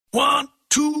1,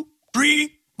 2,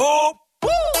 3, 4. Woo!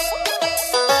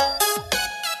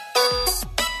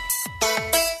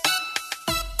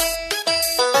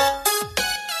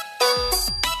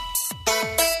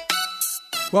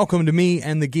 Welcome to Me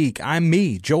and the Geek. I'm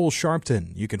me, Joel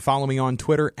Sharpton. You can follow me on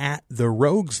Twitter at The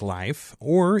Rogues Life,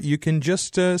 or you can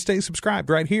just stay subscribed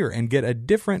right here and get a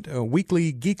different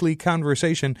weekly geekly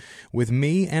conversation with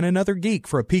me and another geek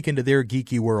for a peek into their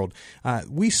geeky world.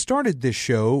 We started this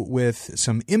show with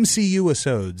some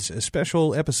MCU-isodes,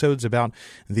 special episodes about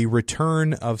the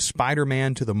return of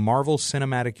Spider-Man to the Marvel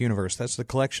Cinematic Universe. That's the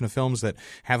collection of films that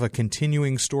have a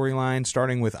continuing storyline,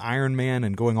 starting with Iron Man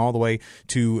and going all the way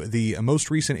to the most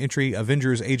recent entry,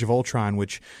 Avengers Age of Ultron,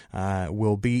 which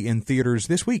will be in theaters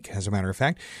this week, as a matter of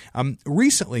fact.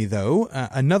 Recently, though,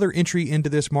 another entry into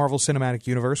this Marvel Cinematic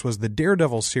Universe was the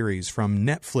Daredevil series from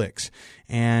Netflix,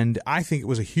 and I think it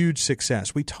was a huge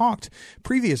success. We talked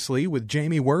previously with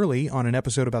Jamie Worley on an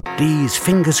episode about these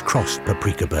fingers crossed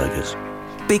paprika burgers.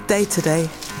 Big day today.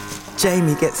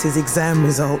 Jamie gets his exam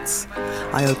results.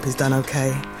 I hope he's done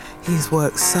okay. He's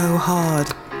worked so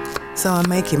hard. So I'm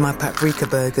making my paprika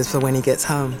burgers for when he gets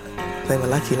home. They were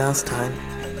lucky last time.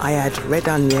 I add red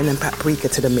onion and paprika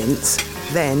to the mince.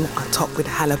 Then I top with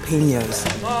jalapenos.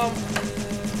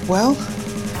 Well?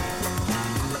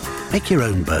 Make your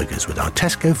own burgers with our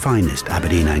Tesco finest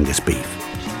Aberdeen Angus beef.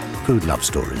 Food Love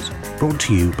Stories, brought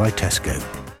to you by Tesco.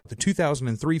 The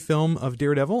 2003 film of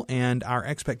Daredevil and our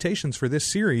expectations for this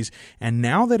series. And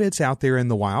now that it's out there in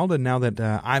the wild, and now that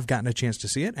I've gotten a chance to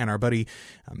see it, and our buddy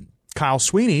Kyle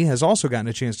Sweeney has also gotten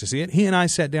a chance to see it, he and I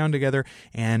sat down together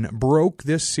and broke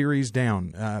this series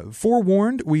down.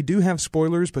 Forewarned, we do have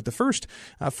spoilers, but the first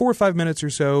 4 or 5 minutes or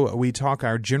so, we talk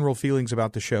our general feelings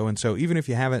about the show. And so even if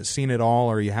you haven't seen it all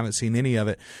or you haven't seen any of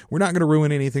it, we're not going to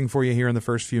ruin anything for you here in the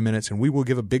first few minutes, and we will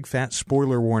give a big fat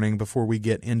spoiler warning before we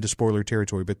get into spoiler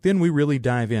territory. But then we really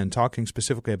dive in, talking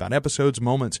specifically about episodes,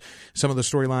 moments, some of the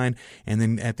storyline, and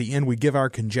then at the end we give our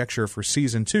conjecture for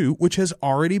Season 2, which has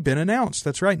already been announced.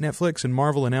 That's right, Netflix and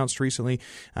Marvel announced recently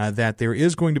that there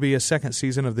is going to be a second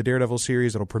season of the Daredevil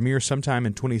series that will premiere sometime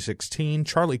in 2016.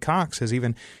 Charlie Cox has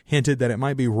even hinted that it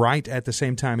might be right at the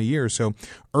same time of year, so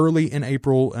early in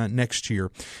April next year.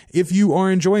 If you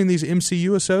are enjoying these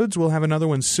MCU-isodes, we'll have another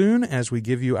one soon as we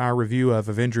give you our review of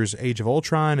Avengers Age of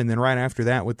Ultron, and then right after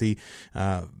that with the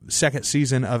second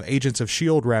season of Agents of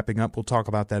S.H.I.E.L.D. wrapping up, we'll talk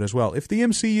about that as well. If the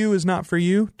MCU is not for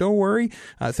you, don't worry.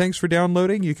 Thanks for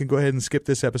downloading. You can go ahead and skip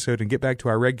this episode and get back to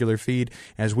our regular feed,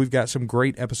 as we've got some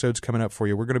great episodes coming up for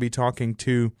you. We're going to be talking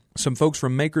to some folks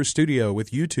from Maker Studio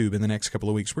with YouTube in the next couple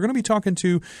of weeks. We're going to be talking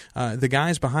to the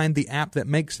guys behind the app that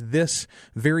makes this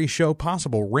very show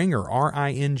possible, Ringr,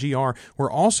 R-I-N-G-R.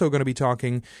 We're also going to be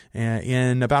talking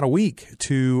in about a week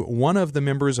to one of the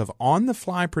members of On the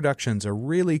Fly Productions, a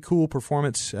really cool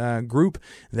performance group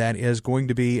that is going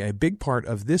to be a big part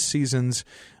of this season's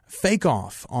Fake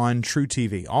Off on True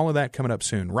TV. All of that coming up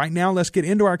soon. Right now, let's get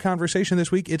into our conversation this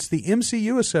week. It's the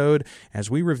MCU-isode as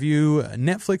we review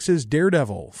Netflix's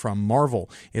Daredevil from Marvel.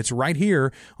 It's right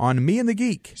here on Me and the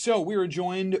Geek. So we are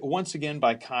joined once again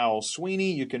by Kyle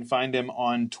Sweeney. You can find him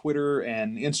on Twitter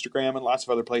and Instagram and lots of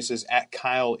other places at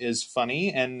Kyle is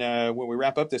Funny. And when we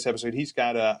wrap up this episode, he's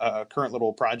got a current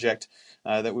little project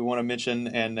that we want to mention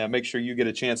and make sure you get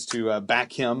a chance to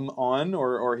back him on,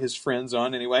 or his friends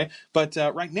on anyway. But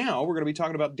right now, we're going to be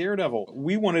talking about Daredevil.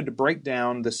 We wanted to break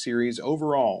down the series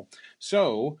overall.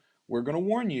 So we're going to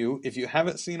warn you, if you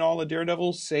haven't seen all of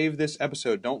Daredevil, save this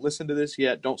episode. Don't listen to this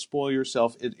yet. Don't spoil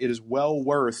yourself. It is well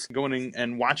worth going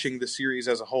and watching the series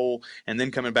as a whole and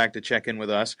then coming back to check in with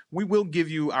us. We will give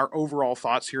you our overall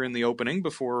thoughts here in the opening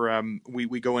before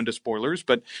we go into spoilers,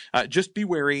 but just be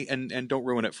wary and don't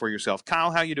ruin it for yourself. Kyle,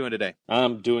 how you doing today?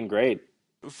 I'm doing great.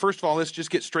 First of all, let's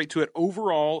just get straight to it.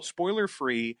 Overall,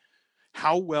 spoiler-free,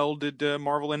 how well did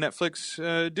Marvel and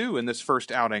Netflix do in this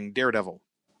first outing, Daredevil?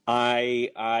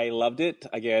 I loved it.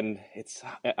 Again,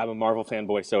 I'm a Marvel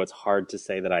fanboy, so it's hard to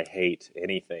say that I hate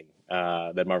anything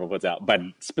that Marvel puts out. But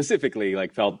specifically,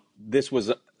 felt this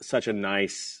was such a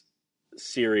nice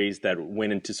series that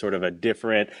went into sort of a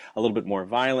little bit more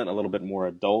violent, a little bit more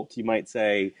adult, you might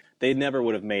say. They never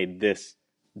would have made this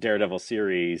Daredevil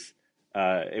series.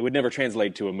 It would never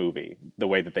translate to a movie the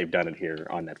way that they've done it here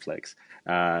on Netflix.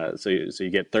 So you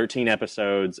get 13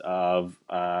 episodes of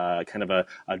kind of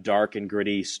a dark and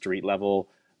gritty street level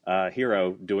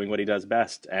hero doing what he does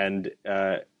best. And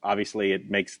obviously it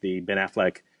makes the Ben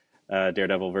Affleck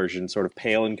Daredevil version sort of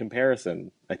pale in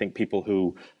comparison. I think people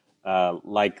who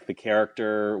like the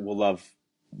character will love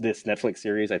this Netflix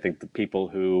series. I think the people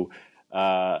who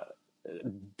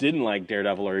didn't like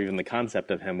Daredevil or even the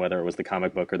concept of him, whether it was the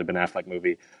comic book or the Ben Affleck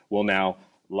movie, will now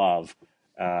love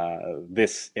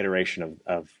this iteration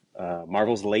of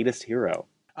Marvel's latest hero?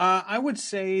 I would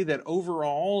say that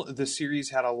overall, the series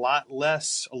had a lot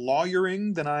less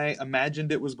lawyering than I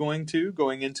imagined it was going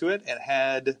into it. It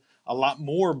had a lot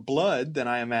more blood than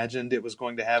I imagined it was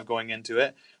going to have going into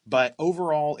it. But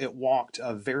overall, it walked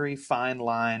a very fine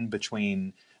line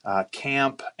between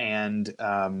camp and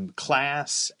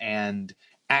class and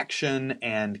action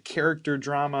and character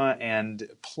drama and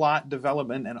plot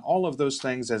development and all of those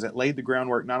things as it laid the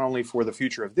groundwork not only for the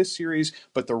future of this series,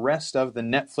 but the rest of the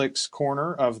Netflix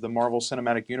corner of the Marvel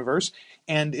Cinematic Universe.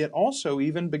 And it also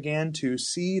even began to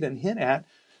seed and hint at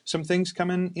some things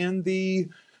coming in the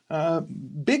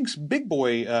big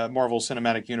boy Marvel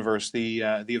Cinematic Universe, the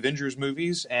Avengers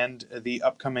movies and the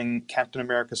upcoming Captain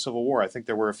America Civil War. I think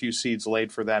there were a few seeds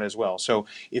laid for that as well. So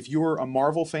if you're a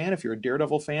Marvel fan, if you're a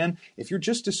Daredevil fan, if you're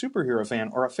just a superhero fan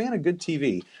or a fan of good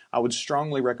TV, I would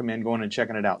strongly recommend going and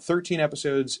checking it out. 13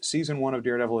 episodes, season 1 of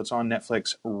Daredevil. It's on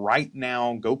Netflix right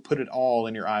now. Go put it all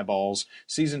in your eyeballs.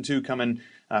 Season 2 coming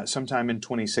sometime in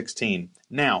 2016.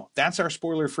 Now, that's our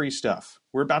spoiler-free stuff.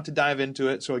 We're about to dive into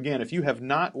it. So again, if you have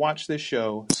not watched this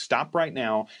show, stop right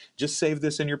now. Just save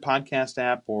this in your podcast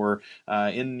app or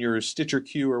in your Stitcher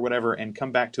queue or whatever and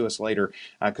come back to us later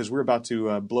because we're about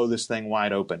to blow this thing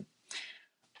wide open.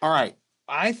 All right.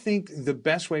 I think the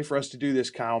best way for us to do this,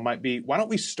 Kyle, might be, why don't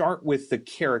we start with the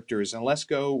characters and let's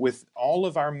go with all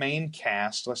of our main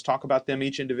cast. Let's talk about them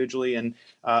each individually and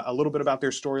a little bit about their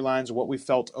storylines, what we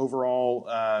felt overall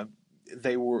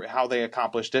how they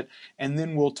accomplished it. And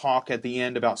then we'll talk at the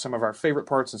end about some of our favorite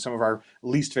parts and some of our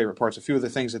least favorite parts, a few of the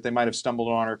things that they might have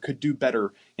stumbled on or could do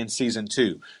better in season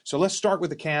 2. So let's start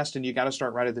with the cast, and you got to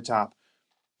start right at the top.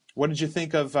 What did you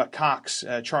think of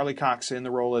Charlie Cox in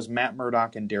the role as Matt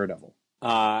Murdock in Daredevil?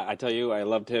 I tell you, I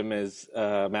loved him as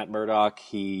Matt Murdock.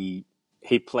 He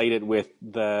played it with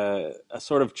a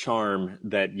sort of charm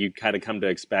that you kind of come to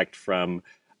expect from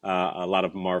a lot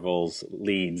of Marvel's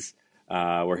leads,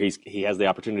 where he has the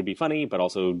opportunity to be funny, but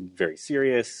also very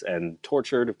serious and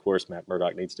tortured. Of course, Matt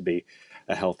Murdock needs to be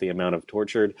a healthy amount of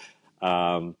tortured.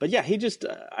 But yeah,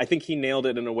 I think he nailed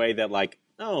it in a way that, like,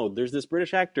 oh, there's this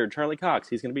British actor, Charlie Cox.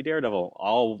 He's going to be Daredevil.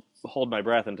 I'll hold my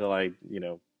breath until I,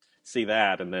 see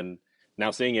that. And then now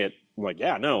seeing it, I'm like,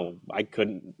 yeah, no, I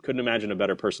couldn't imagine a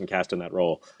better person cast in that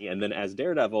role. And then as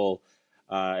Daredevil,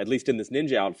 at least in this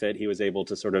ninja outfit, he was able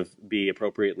to sort of be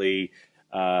appropriately,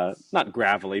 not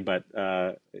gravelly, but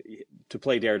to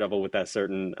play Daredevil with that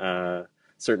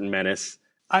certain menace.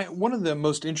 One of the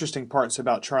most interesting parts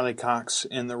about Charlie Cox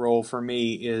in the role for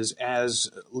me is,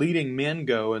 as leading men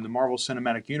go in the Marvel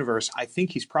Cinematic Universe, I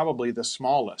think he's probably the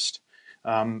smallest.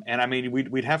 And I mean,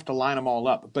 we'd have to line them all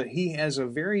up, but he has a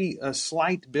very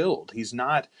slight build. He's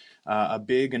not a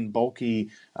big and bulky,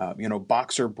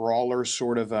 boxer brawler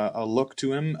sort of a look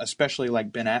to him, especially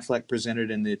like Ben Affleck presented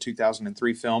in the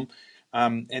 2003 film.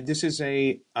 And this is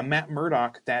a Matt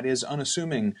Murdock that is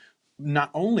unassuming,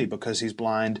 not only because he's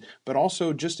blind, but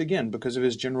also just, again, because of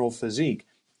his general physique.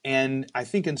 And I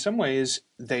think in some ways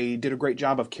they did a great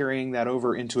job of carrying that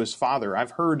over into his father.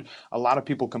 I've heard a lot of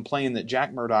people complain that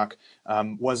Jack Murdock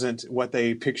wasn't what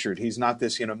they pictured. He's not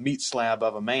this, meat slab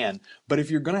of a man. But if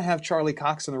you're going to have Charlie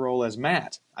Cox in the role as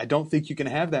Matt, I don't think you can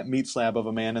have that meat slab of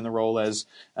a man in the role as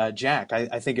Jack.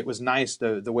 I think it was nice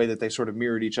the way that they sort of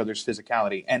mirrored each other's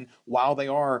physicality. And while they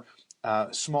are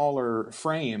smaller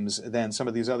frames than some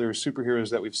of these other superheroes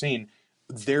that we've seen,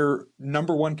 their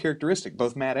number one characteristic,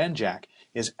 both Matt and Jack,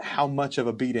 is how much of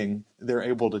a beating they're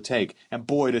able to take. And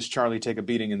boy, does Charlie take a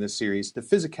beating in this series. The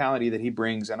physicality that he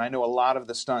brings, and I know a lot of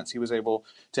the stunts he was able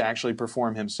to actually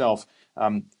perform himself,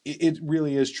 it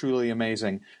really is truly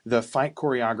amazing. The fight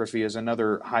choreography is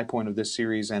another high point of this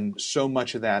series, and so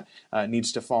much of that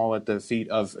needs to fall at the feet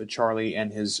of Charlie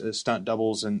and his stunt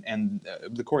doubles and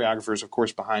the choreographers, of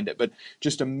course, behind it. But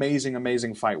just amazing,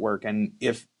 amazing fight work. And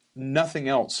if nothing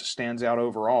else stands out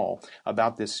overall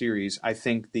about this series, I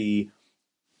think the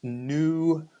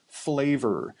new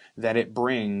flavor that it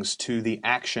brings to the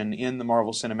action in the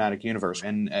Marvel Cinematic Universe.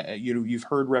 And you've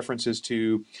heard references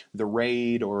to The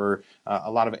Raid or a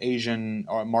lot of Asian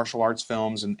martial arts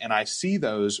films, and I see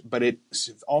those, but it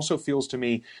also feels to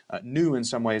me new in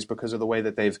some ways because of the way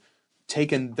that they've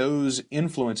taken those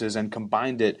influences and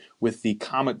combined it with the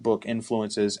comic book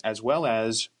influences, as well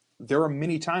as there are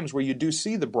many times where you do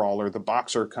see the brawler, the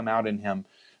boxer, come out in him.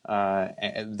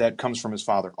 That comes from his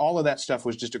father. All of that stuff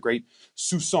was just a great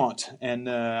sousant, and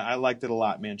I liked it a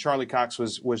lot, man. Charlie Cox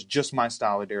was just my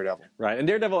style of Daredevil. Right, and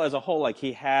Daredevil as a whole, like,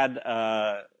 he had,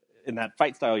 in that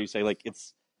fight style you say, like,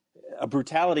 it's a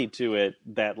brutality to it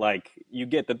that, like, you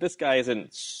get that this guy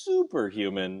isn't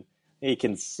superhuman, he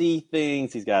can see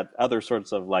things. He's got other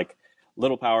sorts of like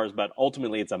little powers, but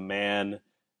ultimately it's a man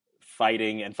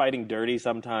fighting dirty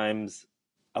sometimes,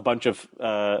 a bunch of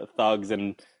thugs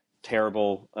and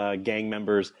terrible gang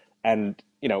members, and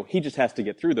he just has to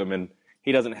get through them, and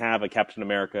he doesn't have a Captain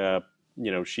America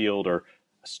shield or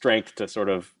strength to sort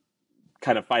of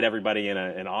kind of fight everybody in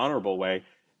an honorable way.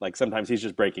 Like sometimes he's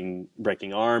just breaking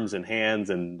arms and hands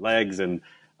and legs and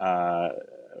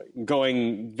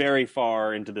going very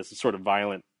far into this sort of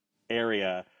violent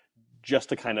area just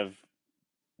to kind of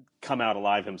come out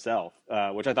alive himself,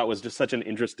 which I thought was just such an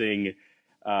interesting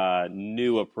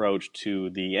new approach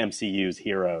to the MCU's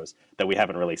heroes that we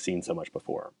haven't really seen so much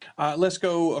before. Let's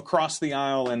go across the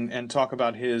aisle and talk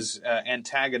about his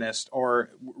antagonist,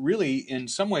 or really, in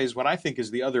some ways, what I think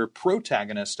is the other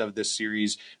protagonist of this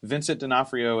series, Vincent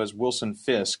D'Onofrio as Wilson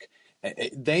Fisk.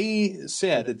 They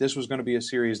said that this was going to be a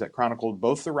series that chronicled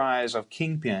both the rise of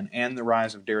Kingpin and the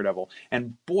rise of Daredevil.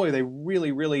 And boy, they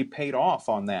really, really paid off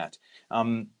on that.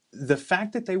 The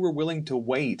fact that they were willing to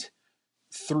wait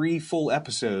 3 full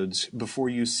episodes before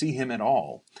you see him at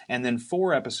all, and then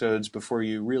 4 episodes before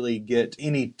you really get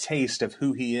any taste of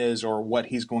who he is or what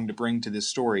he's going to bring to this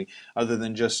story, other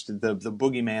than just the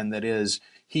boogeyman that is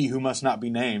he who must not be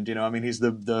named. I mean, he's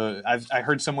I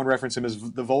heard someone reference him as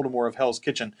the Voldemort of Hell's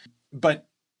Kitchen. But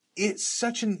it's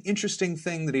such an interesting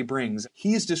thing that he brings.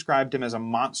 He's described him as a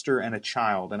monster and a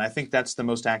child, and I think that's the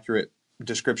most accurate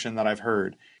description that I've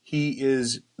heard. He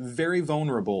is very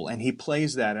vulnerable, and he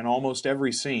plays that in almost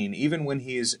every scene, even when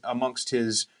he's amongst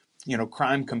his,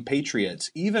 crime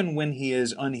compatriots, even when he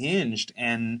is unhinged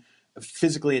and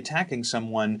physically attacking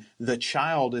someone, the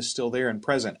child is still there and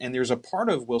present. And there's a part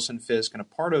of Wilson Fisk and a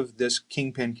part of this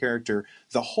Kingpin character,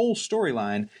 the whole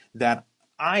storyline, that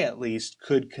I at least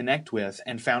could connect with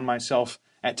and found myself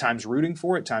at times rooting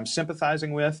for, at times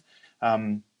sympathizing with.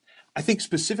 I think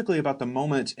specifically about the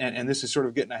moment, and this is sort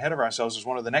of getting ahead of ourselves as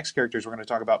one of the next characters we're going to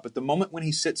talk about, but the moment when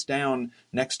he sits down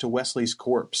next to Wesley's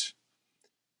corpse,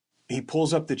 he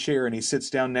pulls up the chair and he sits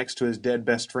down next to his dead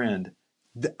best friend.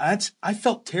 I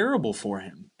felt terrible for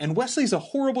him. And Wesley's a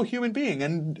horrible human being,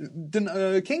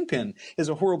 and Kingpin is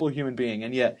a horrible human being,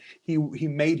 and yet he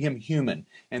made him human,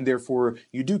 and therefore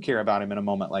you do care about him in a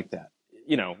moment like that.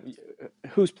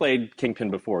 Who's played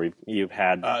Kingpin before? You've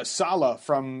had Sallah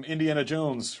from Indiana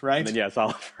Jones, right? And then,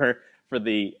 Sallah for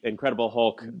the Incredible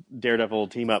Hulk Daredevil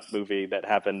team-up movie that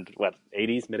happened, mid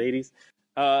 80s?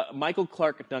 Michael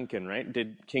Clark Duncan, right?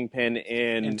 Did Kingpin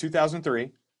in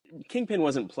 2003. Kingpin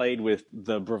wasn't played with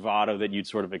the bravado that you'd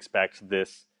sort of expect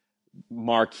this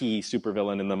marquee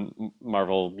supervillain in the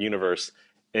Marvel universe.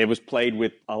 It was played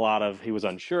with a lot of, he was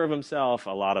unsure of himself,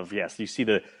 a lot of, you see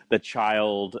the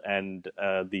child and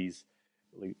these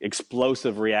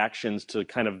explosive reactions to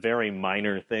kind of very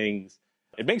minor things.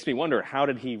 It makes me wonder, how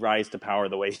did he rise to power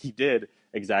the way he did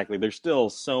exactly? There's still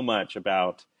so much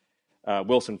about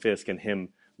Wilson Fisk and him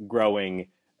growing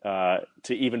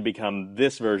to even become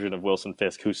this version of Wilson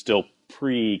Fisk, who's still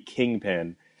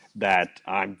pre-Kingpin, that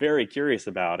I'm very curious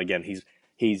about. Again,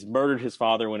 he's murdered his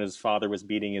father when his father was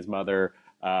beating his mother.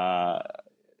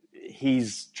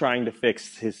 He's trying to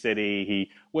fix his city.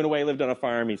 He went away, lived on a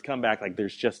farm. He's come back. Like,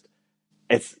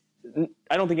 I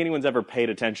don't think anyone's ever paid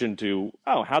attention to,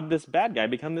 how did this bad guy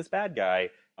become this bad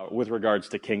guy with regards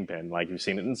to Kingpin? Like, you've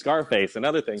seen it in Scarface and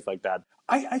other things like that.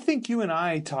 I think you and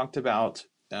I talked about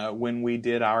when we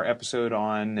did our episode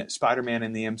on Spider-Man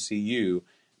in the MCU,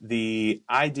 the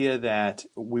idea that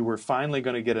we were finally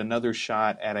going to get another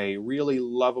shot at a really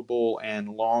lovable and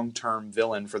long-term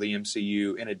villain for the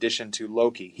MCU in addition to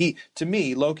Loki. To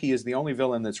me, Loki is the only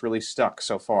villain that's really stuck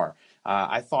so far.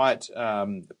 I thought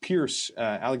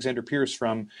Alexander Pierce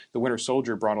from The Winter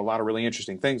Soldier brought a lot of really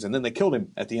interesting things, and then they killed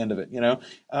him at the end of it,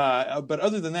 But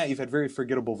other than that, you've had very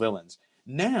forgettable villains.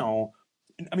 Now,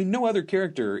 no other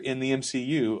character in the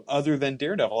MCU other than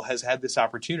Daredevil has had this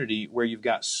opportunity where you've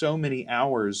got so many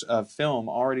hours of film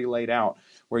already laid out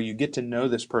where you get to know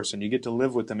this person, you get to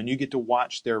live with them, and you get to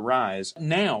watch their rise.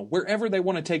 Now, wherever they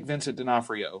want to take Vincent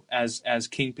D'Onofrio as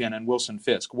Kingpin and Wilson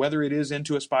Fisk, whether it is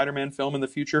into a Spider-Man film in the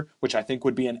future, which I think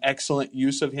would be an excellent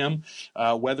use of him,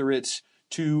 whether it's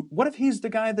what if he's the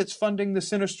guy that's funding the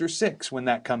Sinister Six when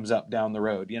that comes up down the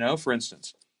road, for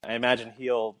instance? I imagine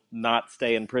he'll not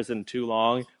stay in prison too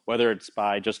long, whether it's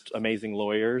by just amazing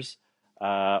lawyers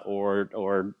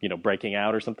or breaking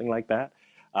out or something like that.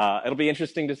 It'll be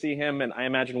interesting to see him, and I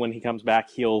imagine when he comes back,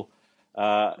 he'll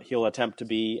attempt to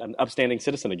be an upstanding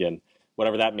citizen again,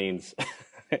 whatever that means.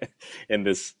 in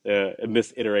this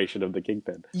iteration of the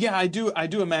Kingpin. Yeah, I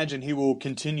do imagine he will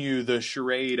continue the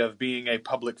charade of being a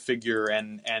public figure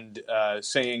and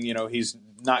saying, he's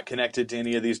not connected to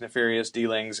any of these nefarious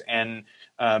dealings, and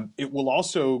it will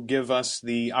also give us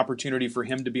the opportunity for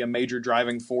him to be a major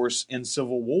driving force in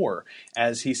Civil War,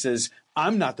 as he says,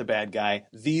 I'm not the bad guy.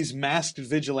 These masked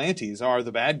vigilantes are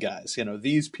the bad guys.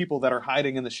 These people that are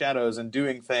hiding in the shadows and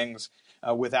doing things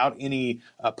without any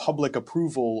public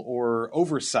approval or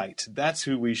oversight. That's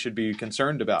who we should be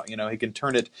concerned about. He can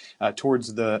turn it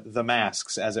towards the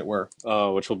masks, as it were.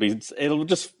 Oh, it'll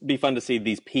just be fun to see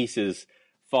these pieces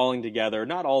falling together.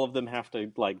 Not all of them have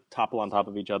to topple on top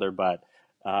of each other, but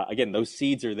again, those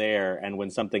seeds are there, and when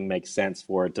something makes sense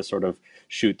for it to sort of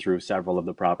shoot through several of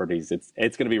the properties, it's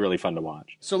going to be really fun to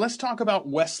watch. So let's talk about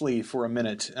Wesley for a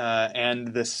minute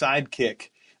and the sidekick,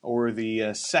 or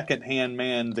the second-hand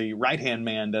man, the right-hand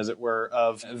man, as it were,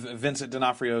 of Vincent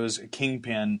D'Onofrio's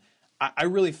Kingpin. I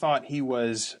really thought he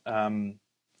was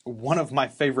one of my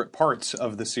favorite parts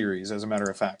of the series, as a matter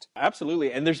of fact.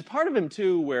 Absolutely, and there's a part of him,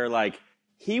 too, where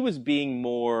he was being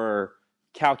more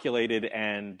calculated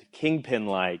and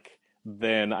Kingpin-like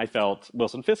than I felt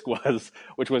Wilson Fisk was,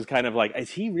 which was kind of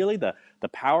is he really the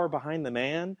power behind the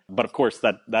man? But of course,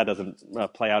 that doesn't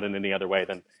play out in any other way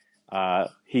than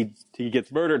he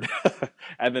gets murdered.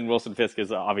 And then Wilson Fisk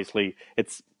is obviously,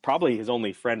 it's probably his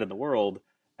only friend in the world,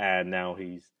 and now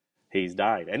he's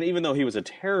died. And even though he was a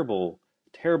terrible,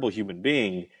 terrible human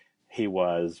being, he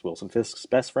was Wilson Fisk's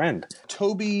best friend.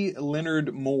 Toby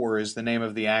Leonard Moore is the name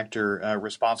of the actor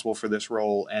responsible for this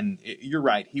role, and you're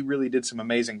right, he really did some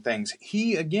amazing things.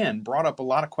 He, again, brought up a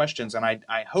lot of questions, and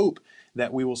I hope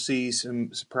that we will see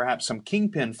perhaps some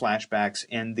Kingpin flashbacks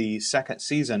in the second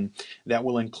season that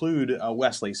will include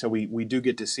Wesley, so we do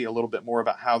get to see a little bit more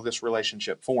about how this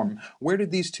relationship formed. Where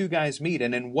did these two guys meet,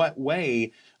 and in what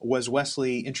way was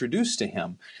Wesley introduced to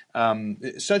him?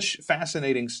 Such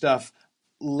fascinating stuff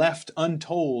left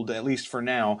untold, at least for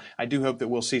now. I do hope that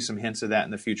we'll see some hints of that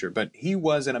in the future. But he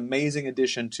was an amazing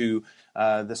addition to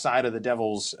the side of the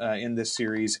Devils in this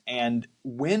series. And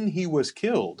when he was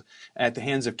killed at the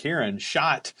hands of Karen,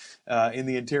 shot in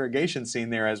the interrogation scene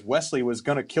there as Wesley was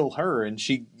going to kill her, and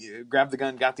she grabbed the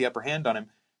gun, got the upper hand on him.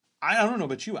 I don't know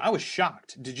about you. I was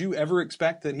shocked. Did you ever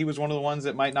expect that he was one of the ones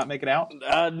that might not make it out?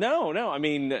 No. I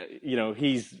mean,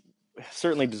 he's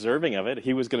certainly deserving of it.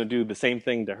 He was going to do the same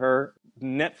thing to her.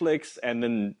 Netflix and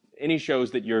then any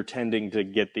shows that you're tending to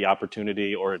get the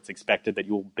opportunity or it's expected that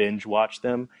you'll binge watch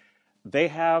them, they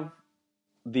have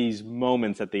these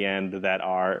moments at the end that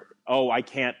are, I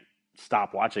can't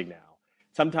stop watching now.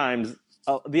 Sometimes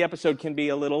the episode can be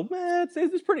a little,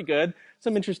 it's pretty good.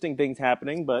 Some interesting things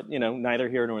happening, but, neither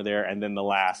here nor there. And then the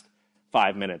last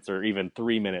 5 minutes or even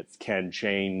 3 minutes can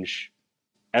change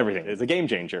everything. It's a game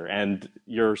changer. And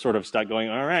you're sort of stuck going,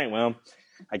 all right, well,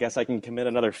 I guess I can commit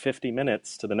another 50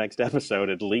 minutes to the next episode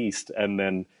at least, and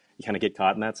then you kind of get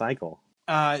caught in that cycle.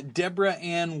 Deborah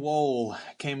Ann Woll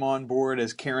came on board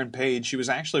as Karen Page. She was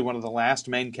actually one of the last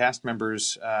main cast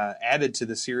members added to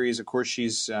the series. Of course,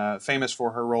 she's famous for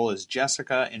her role as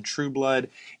Jessica in True Blood,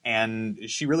 and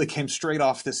she really came straight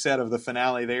off the set of the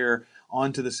finale there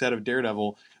onto the set of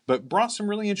Daredevil, but brought some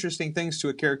really interesting things to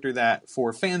a character that,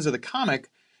 for fans of the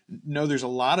comic, there's a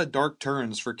lot of dark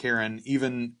turns for Karen,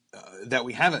 even that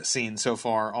we haven't seen so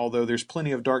far, although there's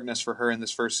plenty of darkness for her in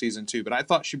this first season too. But I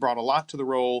thought she brought a lot to the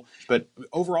role. But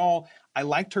overall, I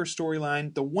liked her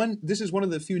storyline. This is one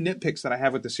of the few nitpicks that I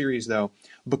have with the series, though.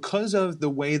 Because of the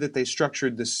way that they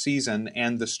structured the season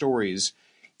and the stories,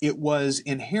 it was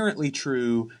inherently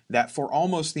true that for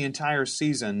almost the entire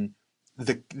season,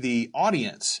 the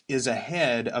audience is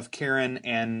ahead of Karen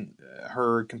and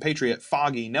her compatriot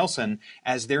Foggy Nelson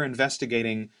as they're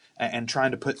investigating and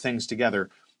trying to put things together.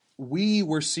 We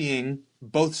were seeing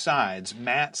both sides,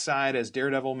 Matt's side as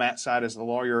Daredevil, Matt's side as the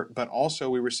lawyer, but also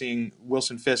we were seeing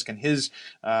Wilson Fisk and his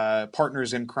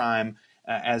partners in crime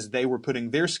as they were putting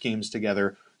their schemes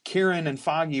together. Karen and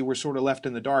Foggy were sort of left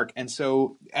in the dark, and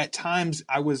so at times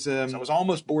I was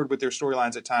almost bored with their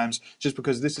storylines at times, just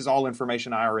because this is all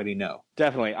information I already know.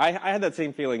 Definitely, I had that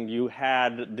same feeling. You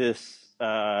had this,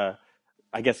 I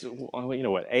guess,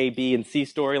 A, B, and C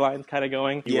storylines kind of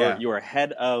going. You were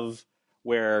ahead of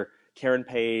where Karen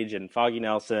Page and Foggy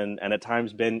Nelson, and at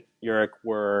times Ben Urich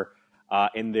were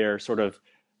in their sort of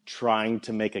trying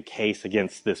to make a case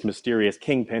against this mysterious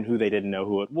Kingpin who they didn't know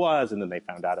who it was, and then they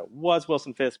found out it was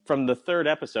Wilson Fisk. From the third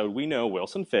episode, we know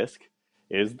Wilson Fisk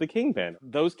is the Kingpin.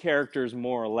 Those characters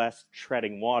more or less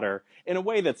treading water in a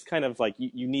way that's kind of like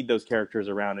you need those characters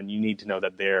around, and you need to know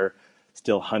that they're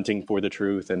still hunting for the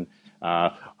truth and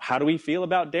How do we feel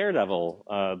about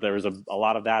Daredevil? There was a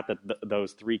lot of that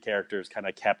those three characters kind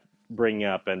of kept bringing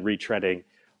up and retreading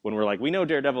when we're like, we know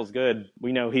Daredevil's good.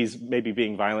 We know he's maybe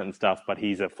being violent and stuff, but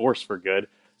he's a force for good.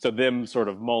 So them sort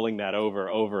of mulling that over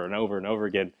and over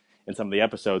again in some of the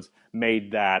episodes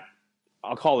made that,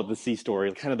 I'll call it the C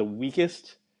story, kind of the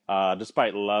weakest,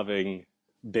 despite loving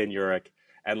Ben Urich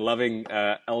and loving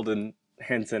Eldon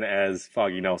Henson as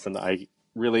Foggy Nelson. I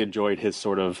really enjoyed his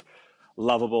sort of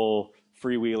lovable,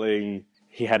 freewheeling.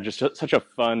 He had just such a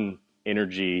fun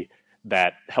energy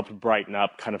that helped brighten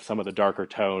up kind of some of the darker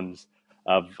tones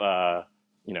of,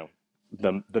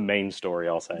 the main story,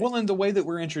 I'll say. Well, and the way that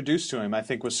we're introduced to him, I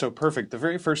think, was so perfect. The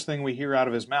very first thing we hear out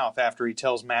of his mouth after he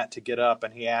tells Matt to get up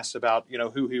and he asks about,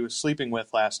 who he was sleeping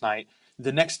with last night,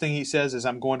 the next thing he says is,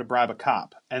 "I'm going to bribe a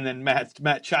cop." And then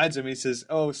Matt chides him. He says,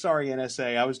 "Oh, sorry,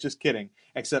 NSA, I was just kidding.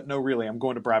 Except, no, really, I'm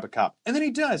going to bribe a cop." And then he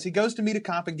does. He goes to meet a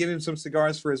cop and give him some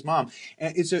cigars for his mom.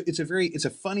 And it's a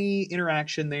funny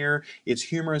interaction there. It's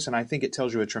humorous, and I think it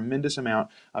tells you a tremendous amount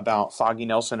about Foggy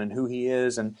Nelson and who he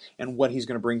is and what he's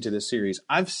going to bring to this series.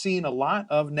 I've seen a lot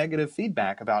of negative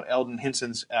feedback about Eldon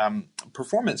Henson's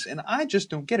performance, and I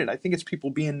just don't get it. I think it's people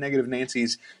being negative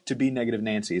Nancy's to be negative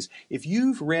Nancy's. If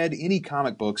you've read any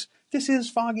comic books, this is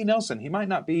Foggy Nelson. He might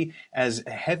not be as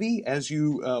heavy as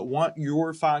you want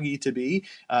your Foggy to be.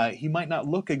 He might not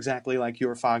look exactly like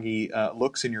your Foggy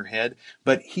looks in your head,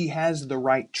 but he has the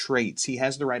right traits. He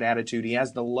has the right attitude. He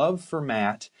has the love for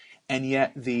Matt, and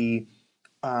yet the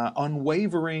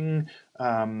unwavering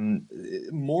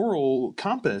moral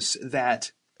compass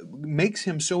that makes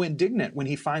him so indignant when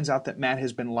he finds out that Matt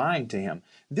has been lying to him.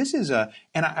 This is and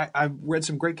I read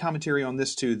some great commentary on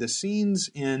this too. The scenes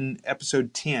in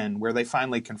episode 10 where they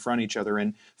finally confront each other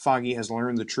and Foggy has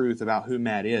learned the truth about who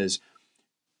Matt is.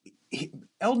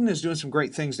 Eldon is doing some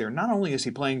great things there. Not only is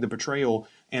he playing the betrayal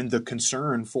and the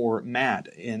concern for Matt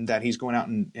in that he's going out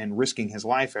and risking his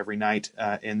life every night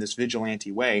in this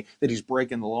vigilante way, that he's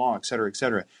breaking the law, et cetera, et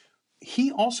cetera.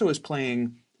 He also is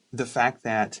playing the fact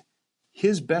that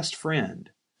his best friend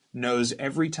knows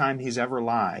every time he's ever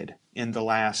lied in the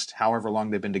last however long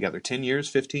they've been together, 10 years,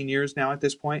 15 years now at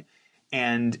this point.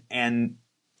 And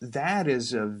that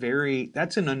is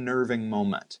that's an unnerving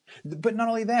moment. But not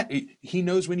only that, he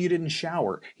knows when you didn't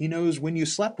shower. He knows when you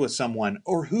slept with someone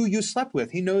or who you slept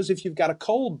with. He knows if you've got a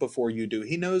cold before you do.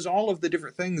 He knows all of the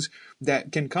different things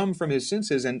that can come from his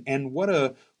senses. And what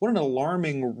an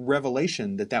alarming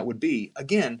revelation that would be,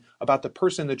 again, about the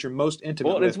person that you're most intimate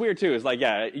with. Well, it's weird too. It's like,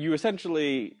 yeah, you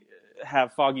essentially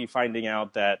have Foggy finding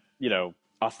out that,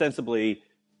 ostensibly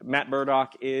Matt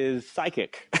Murdock is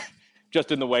psychic. Just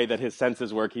in the way that his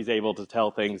senses work, he's able to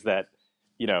tell things that,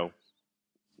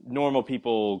 normal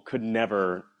people could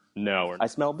never know. I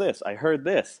smelled this. I heard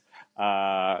this.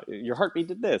 Your heartbeat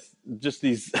did this. Just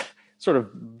these sort of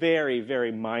very,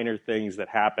 very minor things that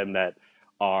happen that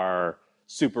are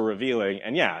super revealing.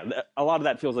 And yeah, a lot of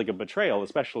that feels like a betrayal,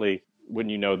 especially when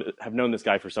have known this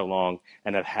guy for so long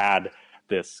and have had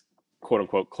this quote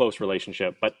unquote close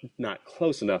relationship, but not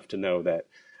close enough to know that,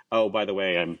 oh, by the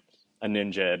way, I'm a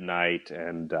ninja at night,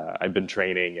 and I've been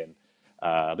training,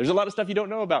 and there's a lot of stuff you don't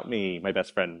know about me, my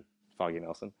best friend, Foggy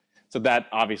Nelson. So that's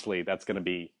going to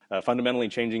be fundamentally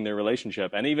changing their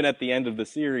relationship. And even at the end of the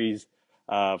series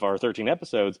of our 13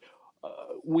 episodes,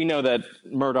 we know that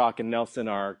Murdock and Nelson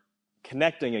are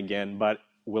connecting again, but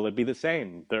will it be the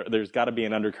same? There's got to be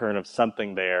an undercurrent of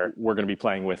something there we're going to be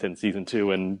playing with in season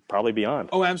 2 and probably beyond.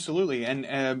 Oh, absolutely.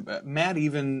 And Matt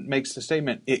even makes the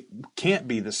statement, it can't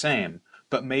be the same,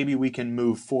 but maybe we can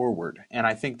move forward. And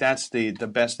I think that's the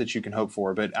best that you can hope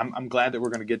for. But I'm glad that we're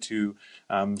going to get to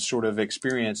sort of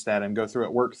experience that and go through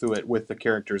it, work through it with the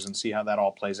characters and see how that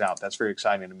all plays out. That's very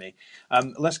exciting to me.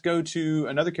 Let's go to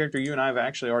another character you and I have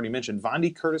actually already mentioned,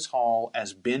 Vondie Curtis Hall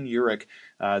as Ben Urich,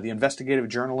 the investigative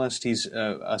journalist. He's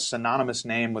a synonymous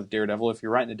name with Daredevil. If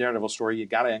you're writing a Daredevil story, you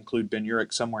got to include Ben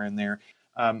Urich somewhere in there.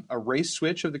 A race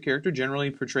switch of the character,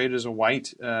 generally portrayed as a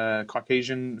white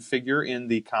Caucasian figure in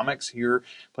the comics, here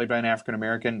played by an African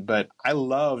American. But I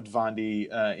loved Vondie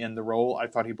in the role. I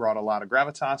thought he brought a lot of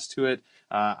gravitas to it.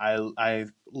 I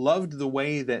loved the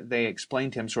way that they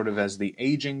explained him sort of as the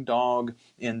aging dog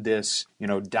in this,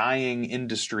 dying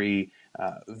industry.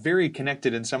 Very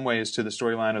connected in some ways to the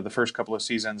storyline of the first couple of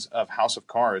seasons of House of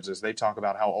Cards, as they talk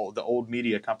about how the old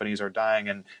media companies are dying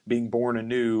and being born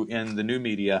anew in the new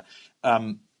media.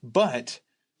 But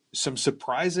some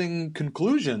surprising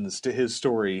conclusions to his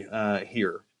story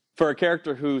here. For a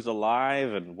character who's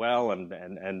alive and well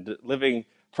and living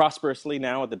prosperously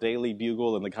now at the Daily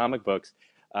Bugle and the comic books,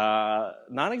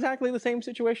 not exactly the same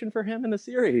situation for him in the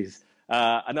series.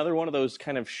 Another one of those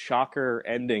kind of shocker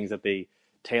endings that they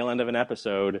tail end of an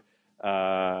episode.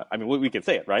 I mean, we could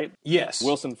say it, right? Yes.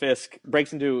 Wilson Fisk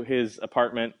breaks into his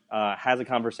apartment, has a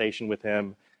conversation with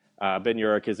him. Ben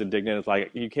Urich is indignant. It's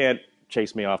like, you can't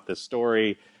chase me off this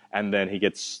story. And then he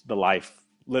gets the life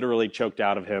literally choked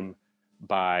out of him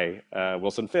by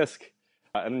Wilson Fisk.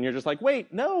 And you're just like,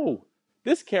 wait, no,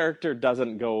 this character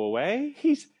doesn't go away.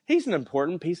 He's an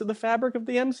important piece of the fabric of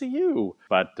the MCU.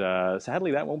 But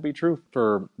sadly, that won't be true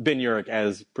for Ben Urich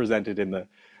as presented in the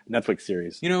Netflix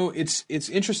series. You know, it's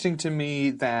interesting to me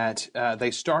that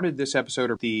they started this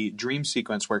episode of the dream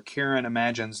sequence where Karen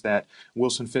imagines that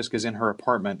Wilson Fisk is in her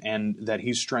apartment and that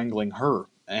he's strangling her.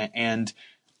 And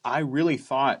I really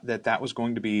thought that that was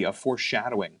going to be a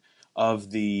foreshadowing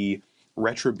of the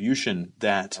retribution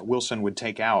that Wilson would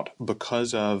take out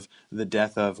because of the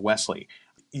death of Wesley.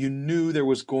 You knew there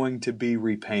was going to be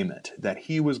repayment, that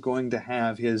he was going to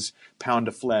have his pound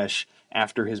of flesh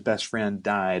after his best friend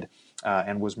died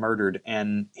and was murdered,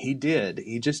 and he did.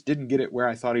 He just didn't get it where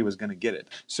I thought he was going to get it.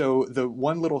 So the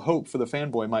one little hope for the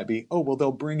fanboy might be, oh, well,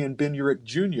 they'll bring in Ben Urich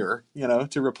Jr.,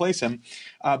 to replace him.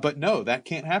 But no, that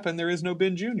can't happen. There is no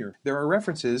Ben Jr. There are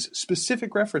references,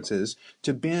 specific references,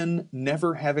 to Ben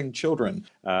never having children.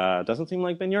 Doesn't seem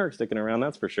like Ben Urich sticking around,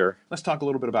 that's for sure. Let's talk a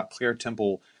little bit about Claire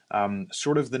Temple,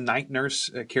 sort of the night nurse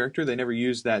character. They never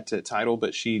used that title,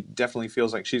 but she definitely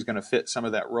feels like she's going to fit some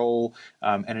of that role,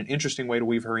 and an interesting way to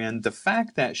weave her in. The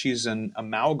fact that she's an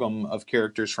amalgam of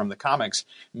characters from the comics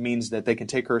means that they can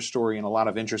take her story in a lot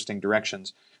of interesting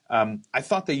directions. I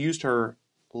thought they used her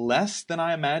less than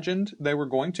I imagined they were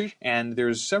going to, and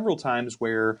there's several times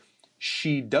where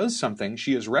she does something,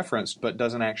 she is referenced, but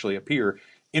doesn't actually appear.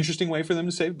 Interesting way for them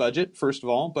to save budget, first of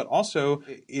all, but also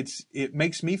it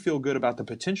makes me feel good about the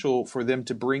potential for them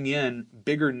to bring in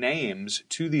bigger names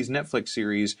to these Netflix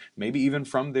series, maybe even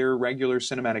from their regular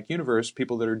cinematic universe,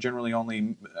 people that are generally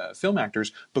only film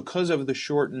actors, because of the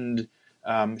shortened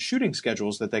shooting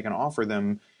schedules that they can offer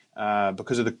them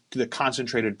because of the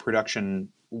concentrated production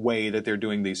way that they're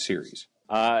doing these series.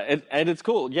 And it's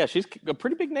cool. Yeah, she's a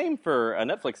pretty big name for a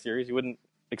Netflix series. You wouldn't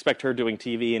expect her doing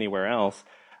TV anywhere else.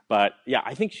 But yeah,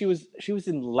 I think she was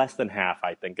in less than half,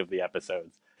 I think, of the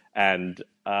episodes, and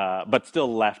but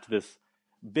still left this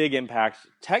big impact.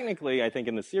 Technically, I think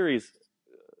in the series,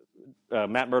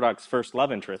 Matt Murdock's first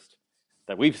love interest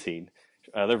that we've seen.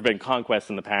 There have been conquests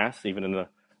in the past, even in the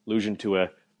allusion to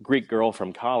a Greek girl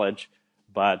from college.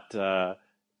 But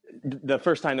the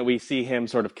first time that we see him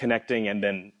sort of connecting and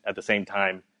then at the same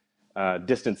time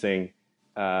distancing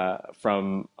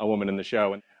from a woman in the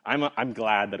show. And I'm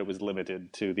glad that it was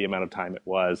limited to the amount of time it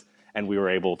was, and we were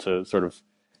able to sort of,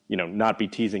 not be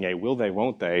teasing a will they,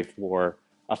 won't they for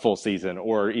a full season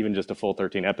or even just a full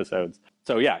 13 episodes.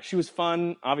 So yeah, she was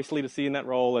fun, obviously, to see in that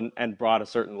role and brought a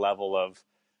certain level of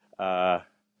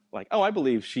I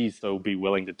believe she's so be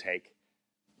willing to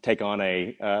take on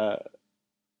a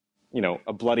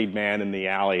bloodied man in the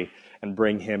alley and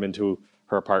bring him into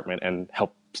her apartment and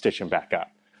help stitch him back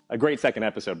up. A great second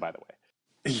episode, by the way.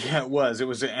 Yeah, it was. It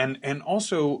was, and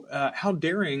also how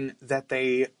daring that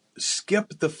they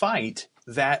skip the fight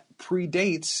that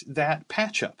predates that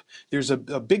patch-up. There's a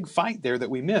big fight there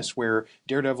that we miss where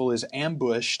Daredevil is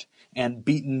ambushed and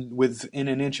beaten within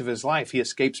an inch of his life. He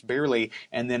escapes barely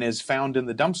and then is found in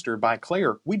the dumpster by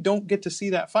Claire. We don't get to see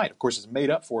that fight. Of course, it's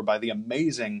made up for by the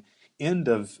amazing end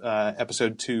of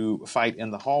episode 2 fight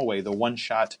in the hallway, the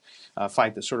one-shot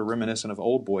fight that's sort of reminiscent of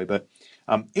Old Boy. But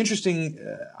interesting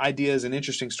ideas and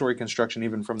interesting story construction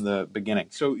even from the beginning.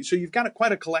 So you've got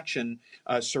quite a collection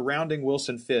surrounding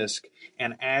Wilson Fisk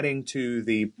and adding to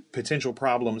the potential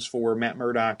problems for Matt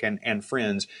Murdock and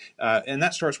friends. And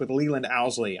that starts with Leland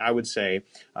Owsley, I would say.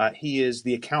 He is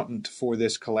the accountant for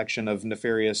this collection of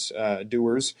nefarious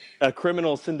doers. A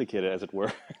criminal syndicate, as it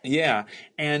were. Yeah.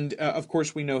 And, of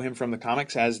course, we know him from the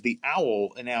comics as the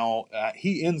Owl. Now,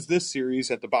 he ends this series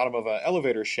at the bottom of an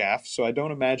elevator shaft, so I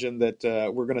don't imagine that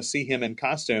we're going to see him in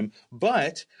costume.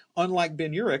 But, unlike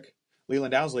Ben Urich,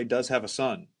 Leland Owsley does have a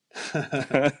son.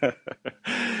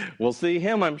 We'll see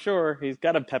him, I'm sure. He's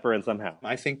got to pepper in somehow.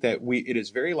 I think that it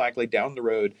is very likely down the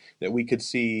road that we could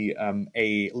see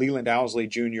a Leland Owsley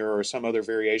Jr. or some other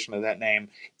variation of that name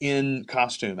in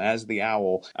costume as the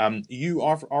Owl. You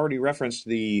already referenced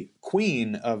the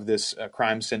queen of this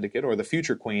crime syndicate, or the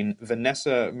future queen,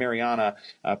 Vanessa Mariana,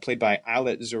 played by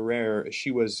Ayelet Zurer. She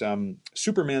was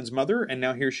Superman's mother, and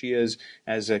now here she is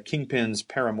as a Kingpin's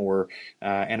paramour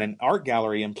and an art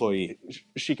gallery employee.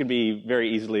 She can be very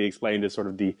easily explained as sort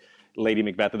of the Lady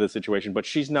Macbeth of the situation, but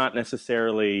she's not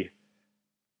necessarily,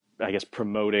 I guess,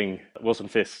 promoting Wilson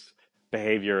Fisk's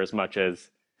behavior as much as,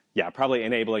 probably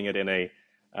enabling it in a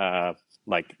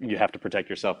like you have to protect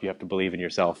yourself, you have to believe in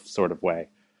yourself sort of way.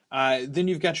 Then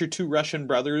you've got your two Russian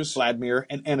brothers, Vladimir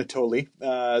and Anatoly,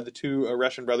 the two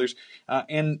Russian brothers,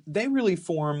 and they really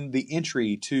form the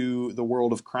entry to the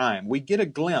world of crime. We get a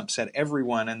glimpse at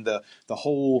everyone and the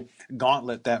whole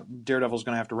gauntlet that Daredevil's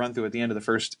going to have to run through at the end of the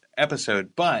first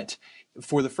episode. But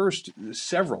for the first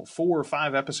 4 or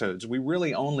 5 episodes, we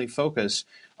really only focus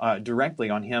directly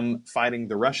on him fighting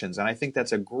the Russians. And I think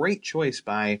that's a great choice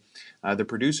by the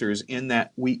producers in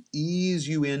that we ease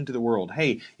you into the world.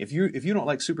 Hey, if you don't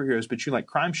like superheroes but you like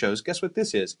crime shows, guess what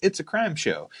this is? It's a crime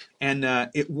show. And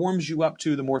it warms you up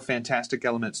to the more fantastic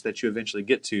elements that you eventually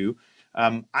get to.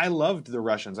 I loved the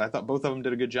Russians. I thought both of them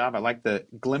did a good job. I like the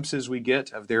glimpses we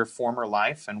get of their former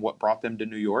life and what brought them to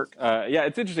New York. Yeah,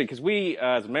 it's interesting because we,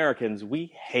 as Americans,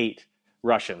 we hate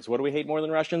Russians. What do we hate more than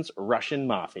Russians? Russian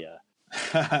mafia.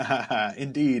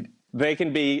 Indeed.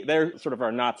 They're sort of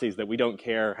our Nazis that we don't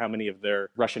care how many of their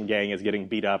Russian gang is getting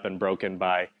beat up and broken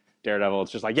by Daredevil.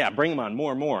 It's just like, yeah, bring them on,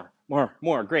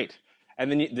 more, great. And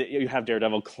then you have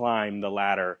Daredevil climb the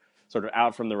ladder sort of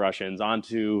out from the Russians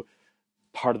onto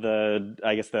part of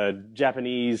the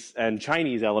Japanese and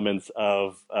Chinese elements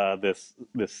of this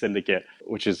syndicate,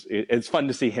 which it's fun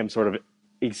to see him sort of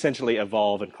essentially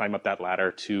evolve and climb up that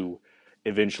ladder to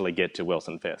eventually get to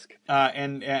Wilson Fisk.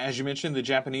 And as you mentioned, the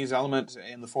Japanese element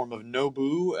in the form of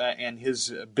Nobu and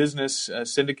his business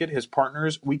syndicate, his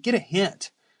partners, we get a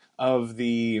hint of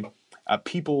the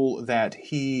people that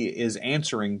he is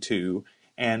answering to.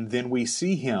 And then we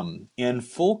see him in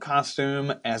full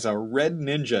costume as a red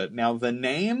ninja. Now, the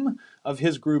name of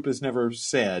his group is never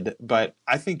said, but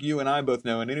I think you and I both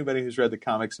know, and anybody who's read the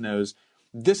comics knows,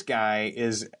 this guy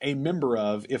is a member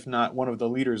of, if not one of the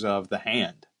leaders of, the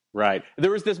Hand. Right.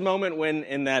 There was this moment when,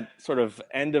 in that sort of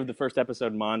end of the first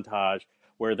episode montage,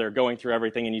 where they're going through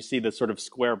everything, and you see this sort of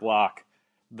square block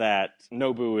that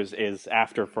Nobu is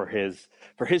after for his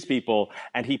people,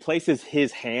 and he places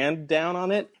his hand down on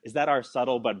it. Is that our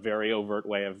subtle but very overt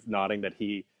way of nodding that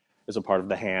he is a part of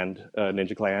the Hand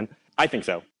Ninja Clan? I think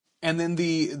so. And then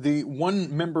the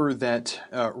one member that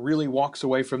really walks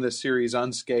away from this series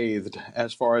unscathed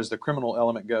as far as the criminal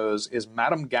element goes is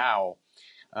Madame Gao.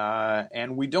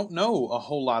 And we don't know a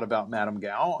whole lot about Madame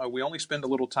Gao. We only spend a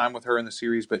little time with her in the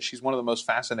series, but she's one of the most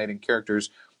fascinating characters.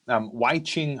 Wai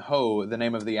Ching Ho, the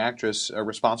name of the actress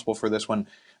responsible for this one,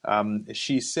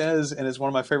 she says, and it's one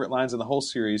of my favorite lines in the whole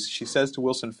series, she says to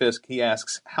Wilson Fisk, he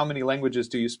asks, "How many languages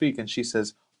do you speak?" And she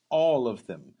says, "All of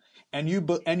them." And you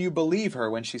believe her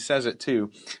when she says it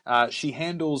too. She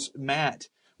handles Matt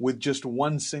with just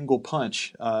one single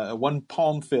punch, one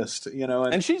palm fist,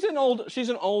 And she's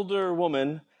an older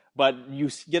woman, but you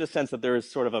get a sense that there is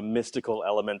sort of a mystical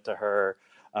element to her.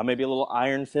 Maybe a little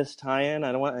Iron Fist tie-in.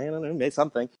 I don't know, maybe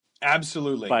something.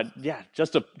 Absolutely. But yeah,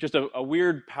 just a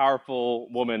weird, powerful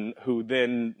woman who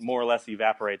then more or less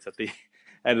evaporates at the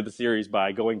end of the series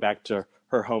by going back to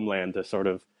her homeland to sort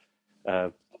of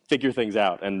figure things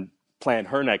out and plan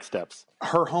her next steps.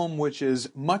 Her home, which is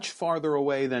much farther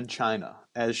away than China,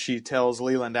 as she tells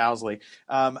Leland Owsley.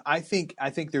 I think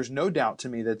there's no doubt to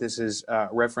me that this is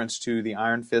reference to the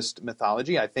Iron Fist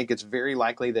mythology. I think it's very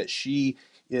likely that she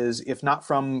is, if not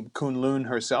from Kunlun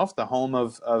herself, the home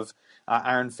of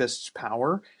Iron Fist's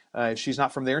power. If she's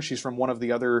not from there, she's from one of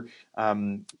the other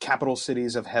capital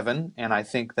cities of heaven, and I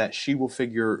think that she will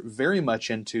figure very much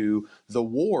into the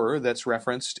war that's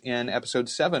referenced in episode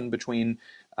 7 between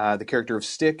the character of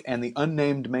Stick and the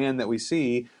unnamed man that we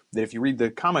see. That if you read the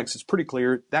comics, it's pretty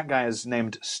clear that guy is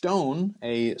named Stone,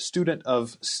 a student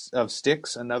of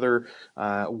Styx, another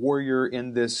warrior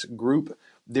in this group.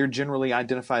 They're generally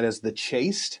identified as the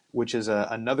Chaste, which is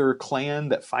another clan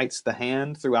that fights the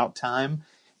Hand throughout time.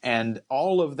 And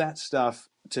all of that stuff,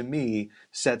 to me,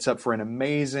 sets up for an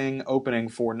amazing opening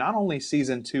for not only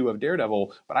season 2 of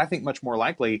Daredevil, but I think much more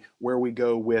likely where we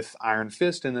go with Iron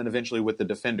Fist and then eventually with the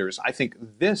Defenders. I think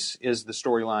this is the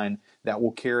storyline that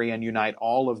will carry and unite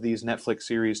all of these Netflix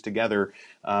series together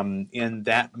in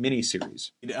that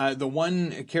miniseries. The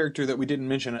one character that we didn't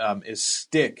mention is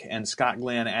Stick, and Scott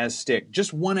Glenn as Stick.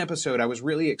 Just one episode. I was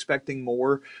really expecting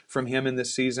more from him in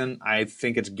this season. I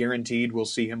think it's guaranteed we'll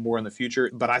see him more in the future,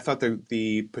 but I thought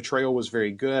the portrayal was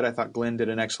very good. I thought Glenn did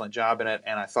an excellent job in it,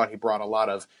 and I thought he brought a lot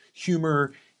of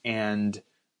humor and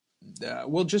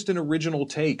just an original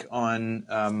take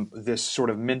on this sort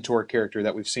of mentor character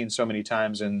that we've seen so many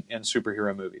times in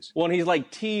superhero movies. Well, and he's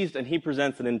like teased, and he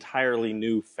presents an entirely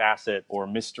new facet or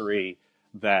mystery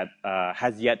that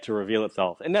has yet to reveal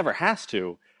itself. It never has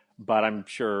to, but I'm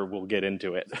sure we'll get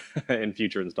into it in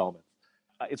future installments.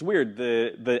 It's weird.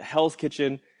 The Hell's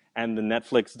Kitchen and the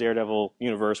Netflix Daredevil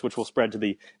universe, which will spread to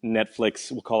the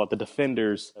Netflix, we'll call it the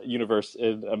Defenders universe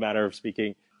in a matter of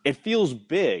speaking, it feels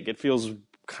big. It feels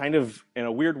kind of, in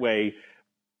a weird way,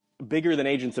 bigger than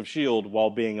Agents of S.H.I.E.L.D. while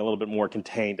being a little bit more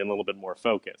contained and a little bit more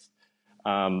focused.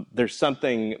 There's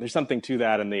something to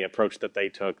that in the approach that they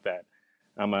took that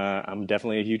I'm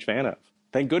definitely a huge fan of.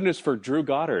 Thank goodness for Drew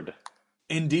Goddard.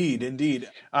 Indeed.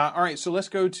 All right, so let's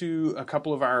go to a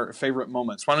couple of our favorite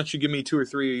moments. Why don't you give me 2 or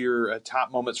 3 of your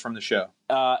top moments from the show?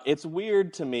 It's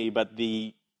weird to me, but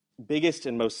the biggest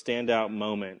and most standout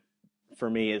moment for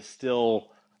me is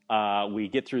still we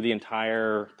get through the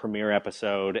entire premiere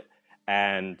episode,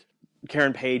 and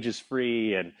Karen Page is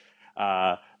free, and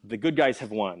the good guys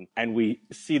have won. And we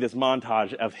see this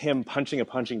montage of him punching a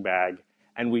punching bag,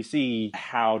 and we see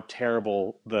how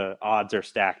terrible the odds are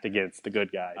stacked against the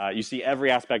good guys. You see every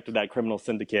aspect of that criminal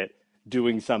syndicate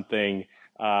doing something.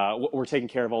 We're taking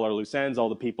care of all our loose ends, all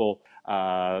the people.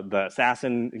 The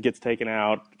assassin gets taken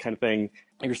out, kind of thing.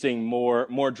 You're seeing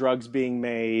more drugs being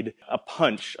made.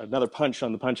 Another punch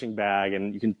on the punching bag,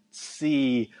 and you can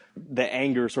see the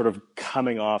anger sort of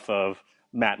coming off of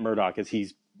Matt Murdock as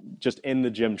he's just in the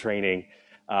gym training,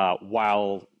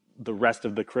 while the rest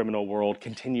of the criminal world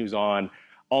continues on,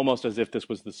 almost as if this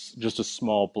was just a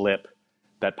small blip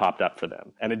that popped up for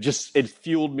them. And it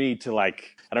fueled me to,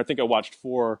 like, and I think I watched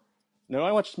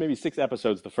I watched maybe 6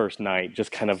 episodes the first night,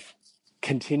 just kind of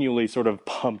continually sort of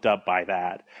pumped up by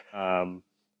that.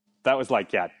 That was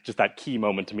like, just that key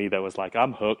moment to me that was like,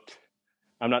 I'm hooked.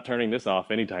 I'm not turning this off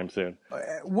anytime soon.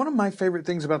 One of my favorite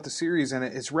things about the series, and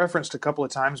it's referenced a couple of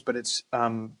times, but it's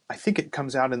I think it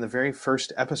comes out in the very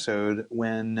first episode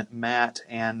when Matt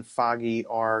and Foggy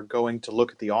are going to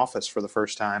look at the office for the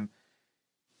first time.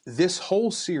 This whole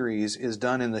series is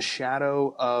done in the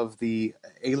shadow of the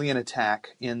alien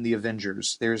attack in the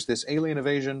Avengers. There's this alien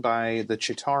invasion by the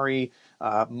Chitauri.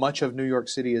 Much of New York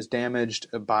City is damaged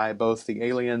by both the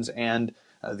aliens and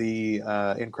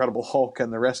the Incredible Hulk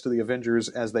and the rest of the Avengers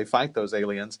as they fight those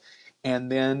aliens.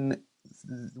 And then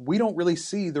we don't really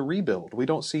see the rebuild. We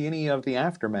don't see any of the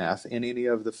aftermath in any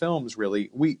of the films, really.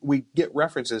 We get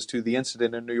references to the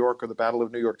incident in New York or the Battle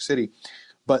of New York City,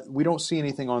 but we don't see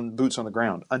anything on boots on the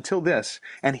ground until this.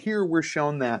 And here we're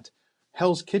shown that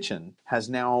Hell's Kitchen has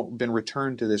now been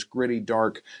returned to this gritty,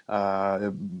 dark,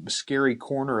 scary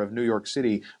corner of New York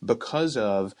City because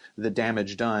of the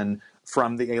damage done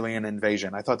from the alien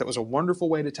invasion. I thought that was a wonderful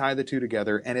way to tie the two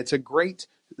together, and it's a great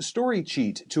story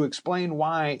cheat to explain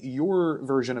why your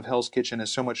version of Hell's Kitchen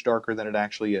is so much darker than it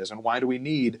actually is, and why do we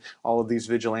need all of these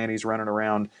vigilantes running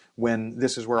around when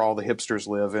this is where all the hipsters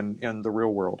live in the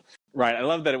real world. Right. I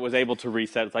love that it was able to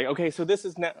reset. It's like, okay, so this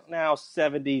is now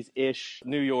 70s-ish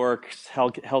New York's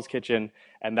Hell's Kitchen,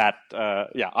 and that,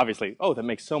 obviously, that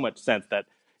makes so much sense that,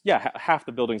 half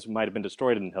the buildings might have been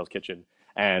destroyed in Hell's Kitchen,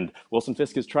 and Wilson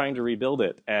Fisk is trying to rebuild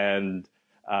it, and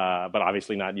but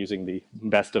obviously not using the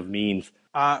best of means.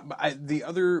 My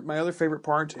other favorite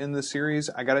part in the series,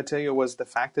 I got to tell you, was the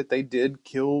fact that they did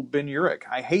kill Ben Urich.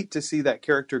 I hate to see that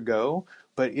character go,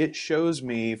 but it shows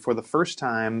me for the first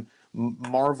time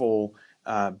Marvel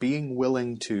being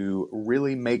willing to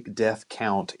really make death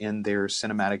count in their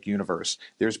cinematic universe.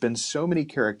 There's been so many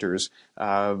characters.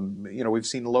 We've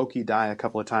seen Loki die a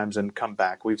couple of times and come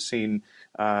back. We've seen,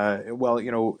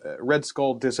 Red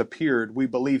Skull disappeared. We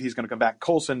believe he's going to come back.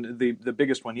 Coulson, the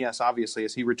biggest one, yes, obviously,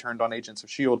 as he returned on Agents of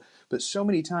S.H.I.E.L.D. But so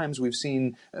many times we've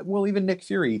seen, even Nick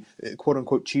Fury,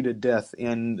 quote-unquote, cheated death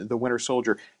in The Winter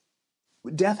Soldier.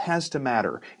 Death has to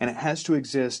matter, and it has to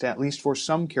exist, at least for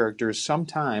some characters,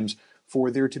 sometimes, for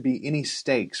there to be any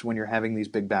stakes when you're having these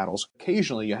big battles.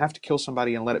 Occasionally, you have to kill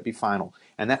somebody and let it be final.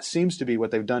 And that seems to be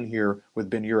what they've done here with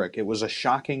Ben Urich. It was a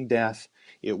shocking death.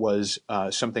 It was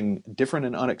something different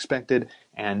and unexpected,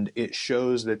 and it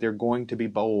shows that they're going to be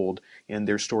bold in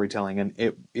their storytelling. And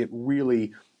it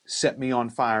really set me on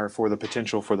fire for the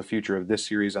potential for the future of this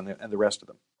series and the rest of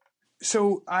them.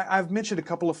 So I've mentioned a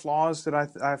couple of flaws that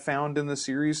I found in the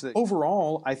series. That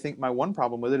overall, I think my one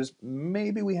problem with it is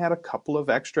maybe we had a couple of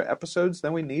extra episodes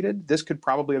than we needed. This could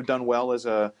probably have done well as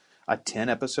a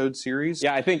 10-episode series.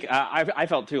 Yeah, I think I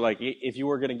felt too, like, if you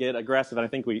were going to get aggressive, and I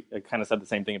think we kind of said the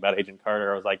same thing about Agent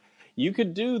Carter. I was like, you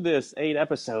could do this 8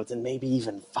 episodes and maybe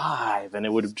even 5, and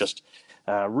it would have just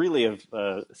really have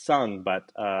sung.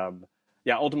 But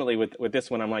ultimately with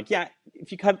this one, I'm like,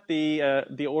 if you cut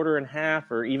the order in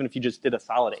half, or even if you just did a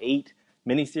solid 8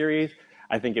 miniseries,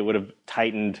 I think it would have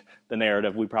tightened the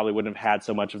narrative. We probably wouldn't have had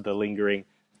so much of the lingering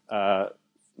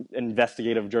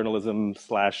investigative journalism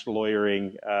 /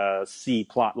 lawyering C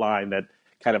plot line that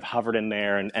kind of hovered in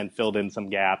there and filled in some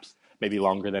gaps. maybe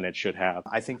longer than it should have.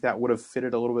 I think that would have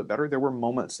fitted a little bit better. There were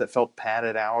moments that felt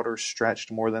padded out or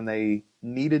stretched more than they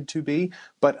needed to be.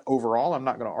 But overall, I'm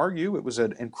not going to argue. It was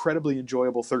an incredibly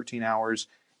enjoyable 13 hours.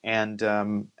 And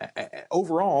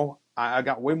overall, I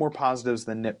got way more positives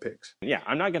than nitpicks. Yeah,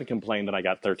 I'm not going to complain that I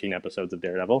got 13 episodes of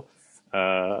Daredevil.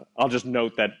 I'll just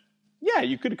note that, yeah,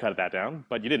 you could have cut that down,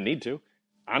 but you didn't need to.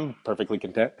 I'm perfectly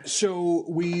content. So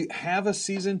we have a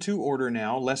season 2 order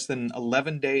now, less than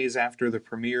 11 days after the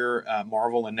premiere.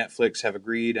 Marvel and Netflix have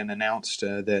agreed and announced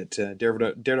that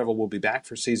Daredevil will be back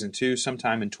for season 2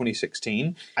 sometime in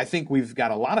 2016. I think we've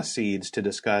got a lot of seeds to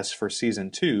discuss for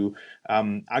season 2.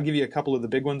 I'll give you a couple of the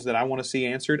big ones that I want to see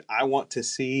answered. I want to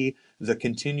see the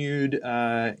continued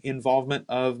involvement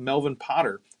of Melvin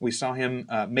Potter. We saw him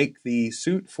make the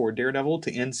suit for Daredevil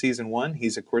to end season 1.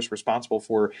 He's, of course, responsible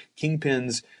for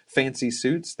Kingpin's fancy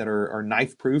suits that are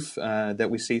knife-proof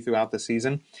that we see throughout the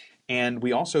season. And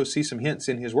we also see some hints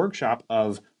in his workshop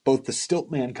of both the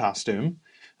Stiltman costume,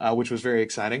 which was very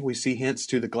exciting. We see hints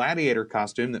to the Gladiator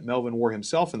costume that Melvin wore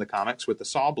himself in the comics with the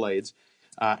saw blades.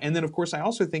 And then, of course, I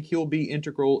also think he'll be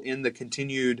integral in the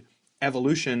continued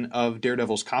evolution of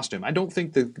Daredevil's costume. I don't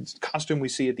think the costume we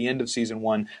see at the end of season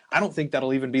 1, I don't think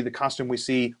that'll even be the costume we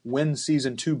see when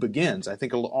season 2 begins. I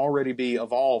think it'll already be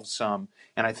evolved some,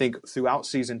 and I think throughout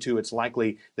season 2 it's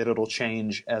likely that it'll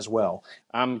change as well.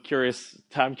 I'm curious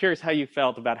how you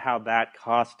felt about how that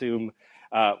costume,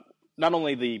 not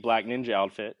only the Black Ninja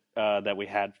outfit that we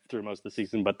had through most of the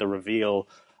season, but the reveal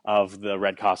of the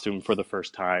red costume for the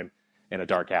first time in a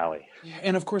dark alley.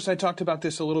 And of course, I talked about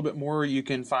this a little bit more. You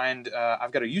can find,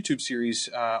 I've got a YouTube series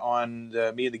on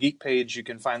the Me and the Geek page. You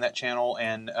can find that channel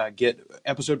and get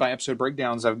episode by episode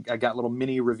breakdowns. I got little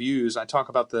mini reviews. I talk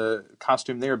about the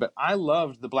costume there, but I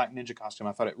loved the Black Ninja costume.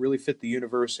 I thought it really fit the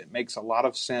universe. It makes a lot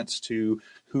of sense to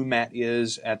who Matt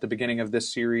is at the beginning of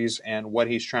this series and what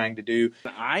he's trying to do.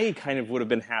 I kind of would have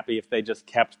been happy if they just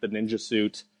kept the ninja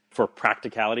suit for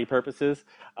practicality purposes.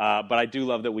 But I do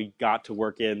love that we got to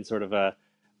work in sort of a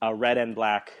red and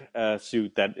black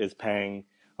suit that is paying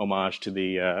homage to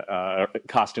the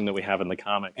costume that we have in the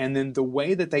comic. And then the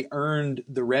way that they earned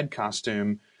the red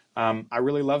costume, I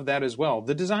really love that as well.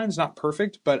 The design's not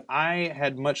perfect, but I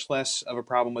had much less of a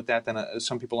problem with that than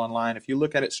some people online. If you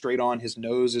look at it straight on, his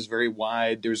nose is very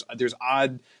wide. There's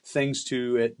odd things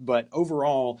to it, but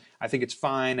overall, I think it's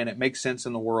fine and it makes sense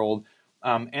in the world.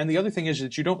 And the other thing is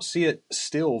that you don't see it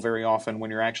still very often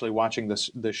when you're actually watching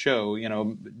the show. You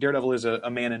know, Daredevil is a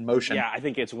man in motion. Yeah, I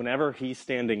think it's whenever he's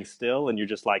standing still and you're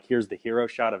just like, here's the hero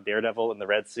shot of Daredevil in the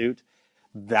red suit.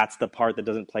 That's the part that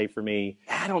doesn't play for me.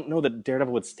 I don't know that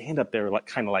Daredevil would stand up there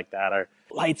kind of like that. Or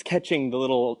lights catching the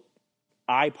little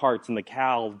eye parts in the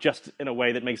cowl just in a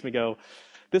way that makes me go,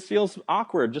 this feels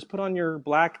awkward. Just put on your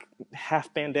black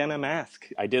half bandana mask.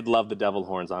 I did love the devil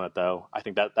horns on it, though. I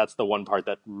think that's the one part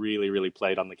that really, really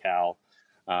played on the cowl,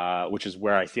 which is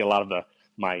where I see a lot of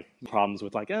my problems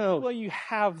with like, oh, well, you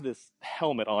have this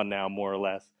helmet on now, more or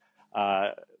less,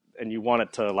 and you want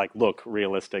it to like look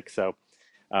realistic. So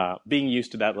being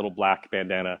used to that little black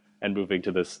bandana and moving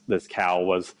to this cowl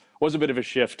was a bit of a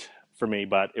shift for me,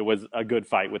 but it was a good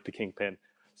fight with the Kingpin.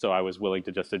 So I was willing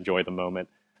to just enjoy the moment.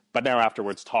 But now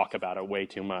afterwards talk about it way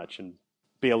too much and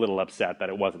be a little upset that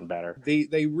it wasn't better.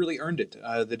 They really earned it.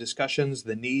 The discussions,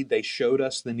 the need, they showed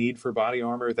us the need for body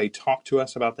armor. They talked to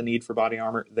us about the need for body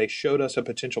armor. They showed us a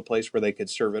potential place where they could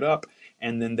serve it up,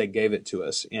 and then they gave it to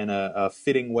us in a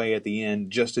fitting way at the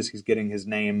end, just as he's getting his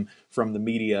name from the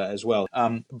media as well.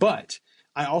 But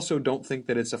I also don't think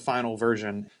that it's a final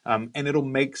version, and it'll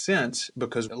make sense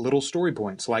because little story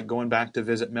points like going back to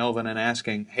visit Melvin and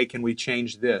asking, hey, can we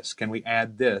change this? Can we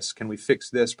add this? Can we fix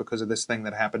this because of this thing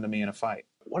that happened to me in a fight?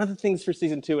 One of the things for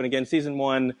season 2, and again, season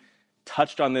 1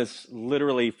 touched on this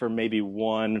literally for maybe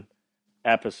one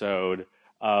episode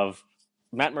of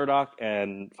Matt Murdock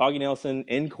and Foggy Nelson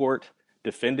in court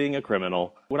defending a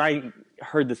criminal. When I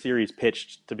heard the series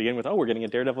pitched to begin with, oh, we're getting a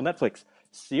Daredevil Netflix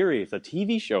series, a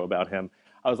TV show about him,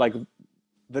 I was like,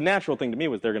 the natural thing to me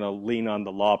was they're going to lean on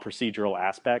the law procedural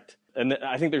aspect. And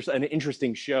I think there's an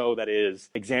interesting show that is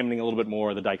examining a little bit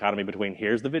more the dichotomy between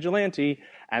here's the vigilante,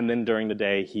 and then during the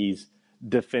day he's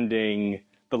defending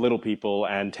the little people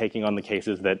and taking on the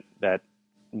cases that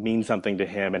mean something to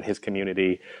him and his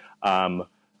community.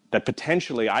 That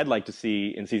potentially I'd like to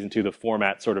see in season 2 the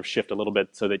format sort of shift a little bit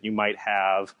so that you might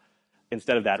have,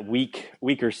 instead of that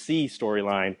weaker C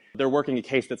storyline, they're working a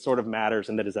case that sort of matters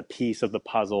and that is a piece of the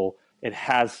puzzle. It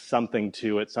has something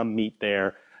to it, some meat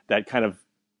there that kind of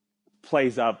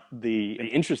plays up the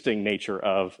interesting nature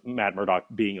of Matt Murdock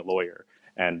being a lawyer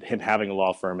and him having a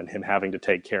law firm and him having to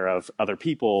take care of other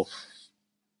people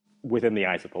within the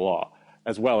eyes of the law.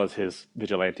 as well as his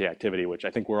vigilante activity, which I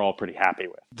think we're all pretty happy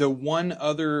with. The one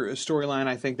other storyline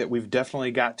I think that we've definitely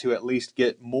got to at least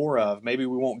get more of, maybe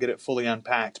we won't get it fully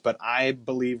unpacked, but I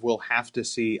believe we'll have to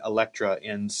see Elektra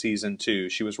in season 2.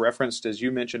 She was referenced, as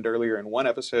you mentioned earlier, in one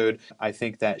episode. I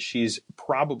think that she's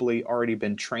probably already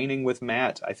been training with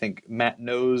Matt. I think Matt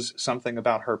knows something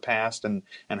about her past and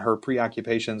her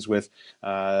preoccupations with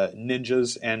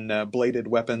ninjas and bladed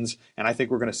weapons, and I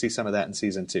think we're going to see some of that in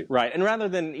season 2. Right, and rather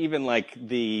than even like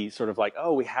the sort of like,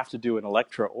 oh, we have to do an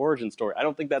Elektra origin story, I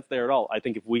don't think that's there at all. I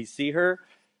think if we see her,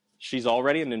 she's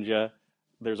already a ninja.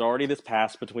 There's already this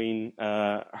past between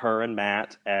her and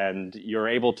Matt, and you're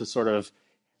able to sort of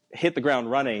hit the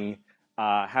ground running,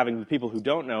 having the people who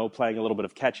don't know playing a little bit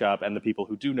of catch up, and the people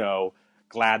who do know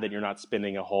glad that you're not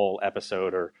spending a whole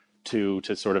episode or two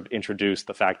to sort of introduce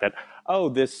the fact that, oh,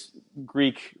 this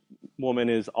Greek woman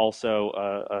is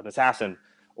also an assassin,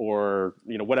 or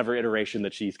whatever iteration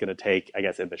that she's going to take, I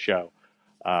guess, in the show.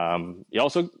 You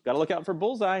also got to look out for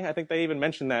Bullseye. I think they even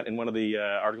mentioned that in one of the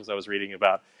articles I was reading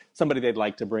about somebody they'd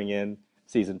like to bring in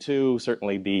season 2.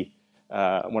 Certainly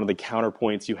one of the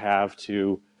counterpoints you have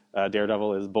to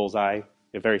Daredevil is Bullseye,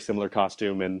 a very similar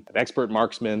costume, and an expert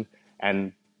marksman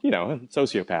and, a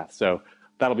sociopath. So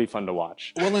that'll be fun to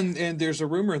watch. Well, and there's a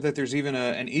rumor that there's even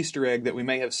an Easter egg that we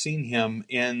may have seen him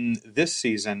in this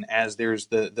season, as there's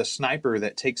the sniper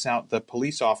that takes out the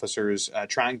police officers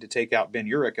trying to take out Ben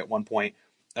Urich at one point.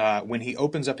 When he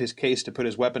opens up his case to put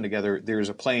his weapon together, there's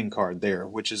a playing card there,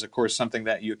 which is, of course, something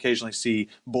that you occasionally see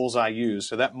Bullseye use.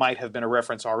 So that might have been a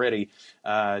reference already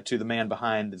to the man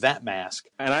behind that mask.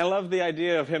 And I love the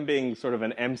idea of him being sort of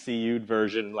an MCU'd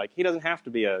version. Like, he doesn't have to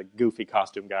be a goofy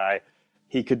costume guy.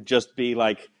 He could just be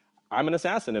like, I'm an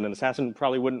assassin, and an assassin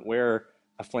probably wouldn't wear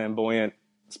a flamboyant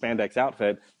spandex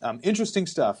outfit. Interesting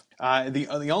stuff.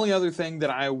 The only other thing that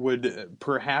I would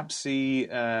perhaps see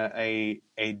a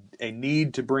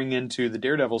need to bring into the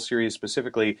Daredevil series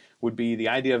specifically would be the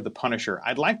idea of the Punisher.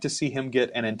 I'd like to see him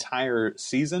get an entire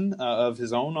season of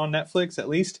his own on Netflix at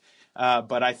least,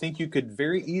 but I think you could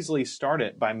very easily start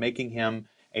it by making him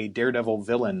a Daredevil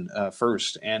villain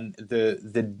first, and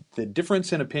the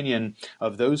difference in opinion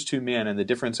of those two men and the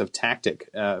difference of tactic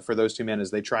for those two men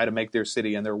as they try to make their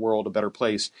city and their world a better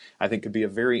place, I think could be a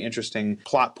very interesting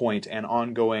plot point and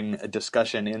ongoing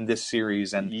discussion in this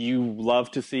series. And you love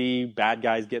to see bad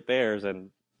guys get theirs,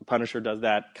 and Punisher does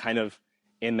that kind of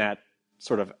in that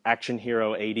sort of action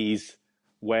hero 80s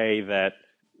way that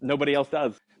nobody else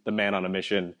does. The man on a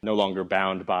mission, no longer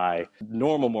bound by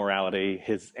normal morality,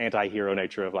 his anti-hero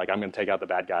nature of like, I'm going to take out the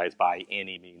bad guys by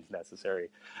any means necessary.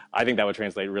 I think that would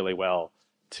translate really well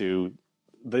to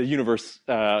the universe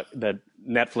that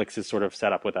Netflix has sort of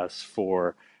set up with us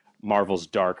for Marvel's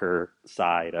darker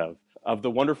side of the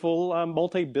wonderful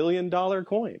multi-billion-dollar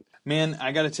coin. Man,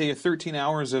 I got to tell you, 13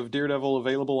 hours of Daredevil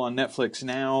available on Netflix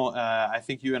now. I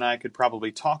think you and I could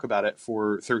probably talk about it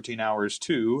for 13 hours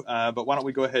too. But why don't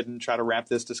we go ahead and try to wrap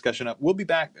this discussion up? We'll be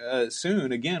back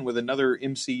soon again with another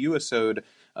MCU-isode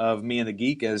of Me and the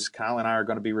Geek, as Kyle and I are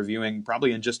going to be reviewing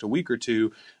probably in just a week or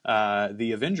two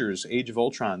the Avengers Age of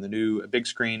Ultron, the new big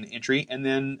screen entry. And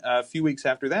then a few weeks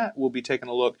after that, we'll be taking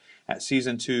a look at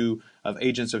season 2 of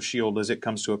Agents of S.H.I.E.L.D. as it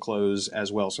comes to a close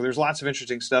as well. So there's lots of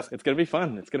interesting stuff. It's going to be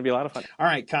fun. It's going to be a lot of fun. All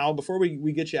right, Kyle, before we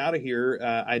get you out of here,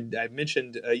 I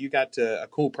mentioned you got a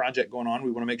cool project going on.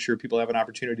 We want to make sure people have an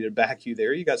opportunity to back you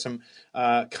there. You got some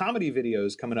comedy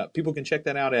videos coming up. People can check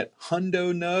that out at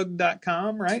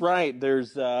hundonug.com, right? That's right.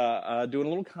 There's doing a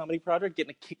little comedy project,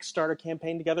 getting a Kickstarter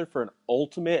campaign together for an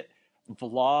ultimate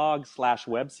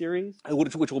vlog/web series,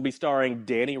 which will be starring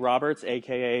Danny Roberts,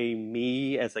 a.k.a.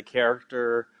 me, as a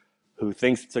character who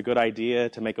thinks it's a good idea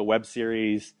to make a web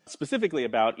series specifically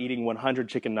about eating 100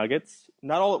 chicken nuggets.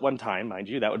 Not all at one time, mind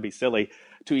you. That would be silly,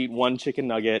 to eat one chicken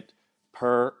nugget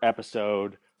per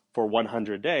episode for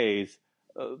 100 days.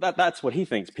 That's what he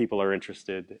thinks people are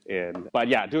interested in. But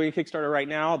yeah, doing a Kickstarter right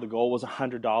now. The goal was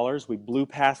 $100. We blew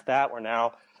past that. We're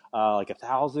now like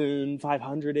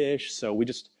 1,500-ish. So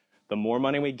the more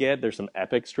money we get, there's some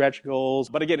epic stretch goals.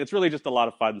 But again, it's really just a lot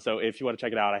of fun. So if you want to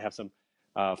check it out, I have some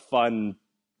fun,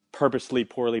 purposely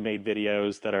poorly made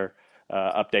videos that are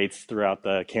updates throughout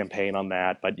the campaign on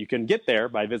that. But you can get there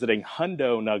by visiting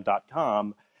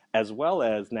hundonug.com, as well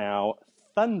as now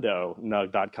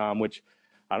thundonug.com, which,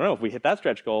 I don't know, if we hit that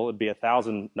stretch goal, it'd be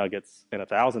 1,000 nuggets in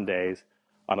 1,000 days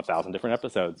on 1,000 different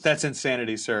episodes. That's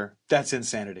insanity, sir. That's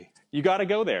insanity. You got to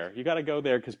go there. You got to go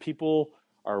there because people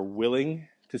are willing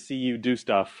to see you do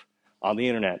stuff on the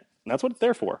internet. And that's what it's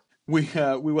there for. We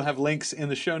will have links in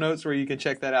the show notes where you can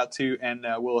check that out too. And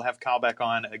we'll have Kyle back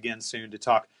on again soon to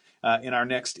talk in our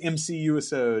next MCU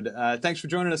episode. Thanks for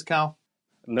joining us, Kyle.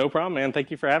 No problem, man. Thank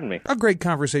you for having me. A great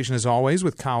conversation as always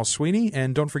with Kyle Sweeney,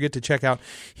 and don't forget to check out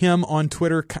him on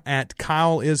Twitter at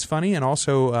KyleIsFunny, and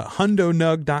also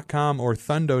HundoNug.com or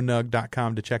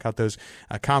ThundoNug.com to check out those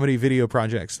comedy video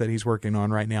projects that he's working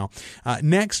on right now.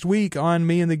 Next week on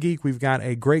Me and the Geek, we've got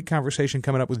a great conversation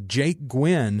coming up with Jake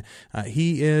Gwynn.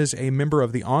 He is a member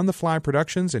of the On the Fly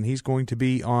Productions, and he's going to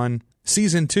be on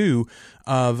Season 2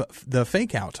 of The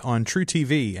Fake Out on True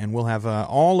TV, and we'll have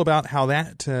all about how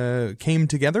that came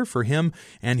together for him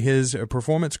and his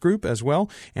performance group as well,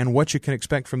 and what you can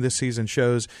expect from this season's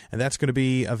shows, and that's going to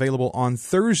be available on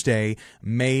Thursday,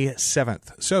 May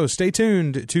 7th. So stay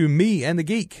tuned to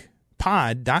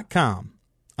meandthegeekpod.com.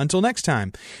 Until next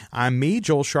time, I'm me,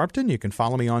 Joel Sharpton. You can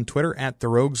follow me on Twitter at The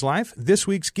Rogues Life. This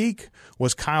week's geek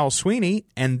was Kyle Sweeney,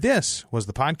 and this was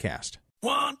the podcast.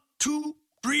 1, 2,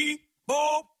 3,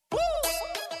 4.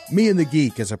 Me and the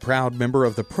Geek is a proud member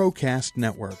of the Procast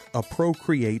Network, a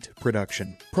Procreate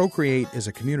production. Procreate is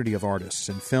a community of artists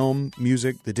in film,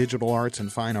 music, the digital arts,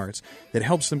 and fine arts that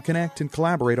helps them connect and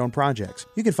collaborate on projects.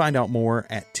 You can find out more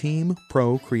at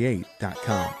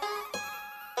teamprocreate.com.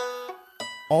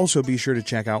 Also, be sure to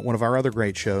check out one of our other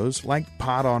great shows, like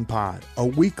Pod on Pod, a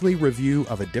weekly review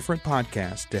of a different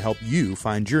podcast to help you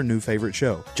find your new favorite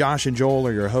show. Josh and Joel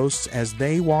are your hosts as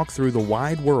they walk through the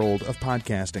wide world of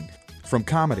podcasting. From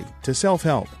comedy to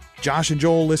self-help, Josh and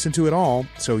Joel listen to it all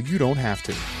so you don't have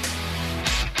to.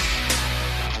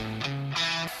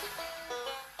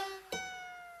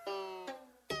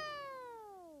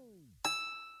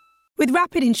 With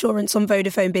Rapid Insurance on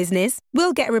Vodafone Business,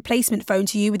 we'll get a replacement phone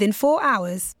to you within 4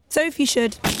 hours. So if you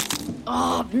should...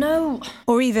 Oh, no.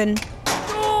 Or even...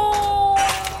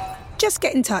 Just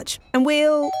get in touch and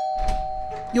we'll...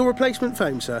 Your replacement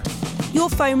phone, sir. Your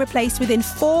phone replaced within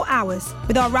 4 hours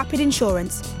with our Rapid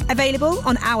Insurance. Available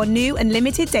on our new and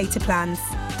limited data plans.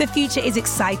 The future is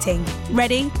exciting.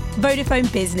 Ready?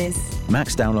 Vodafone Business.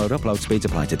 Max download upload speeds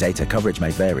apply to data. Coverage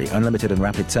may vary. Unlimited and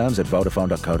rapid terms at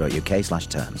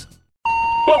vodafone.co.uk/terms.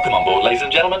 Welcome on board, ladies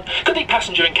and gentlemen. Could the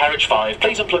passenger in carriage 5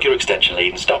 please unplug your extension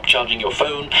lead and stop charging your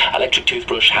phone, electric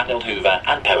toothbrush, handheld hoover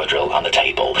and power drill on the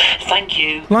table? Thank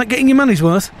you. Like getting your money's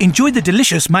worth? Enjoy the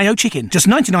delicious mayo chicken. Just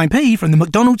 99p from the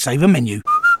McDonald's Saver menu.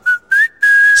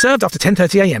 Served after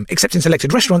 10:30am, except in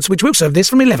selected restaurants which will serve this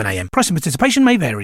from 11am. Price and participation may vary.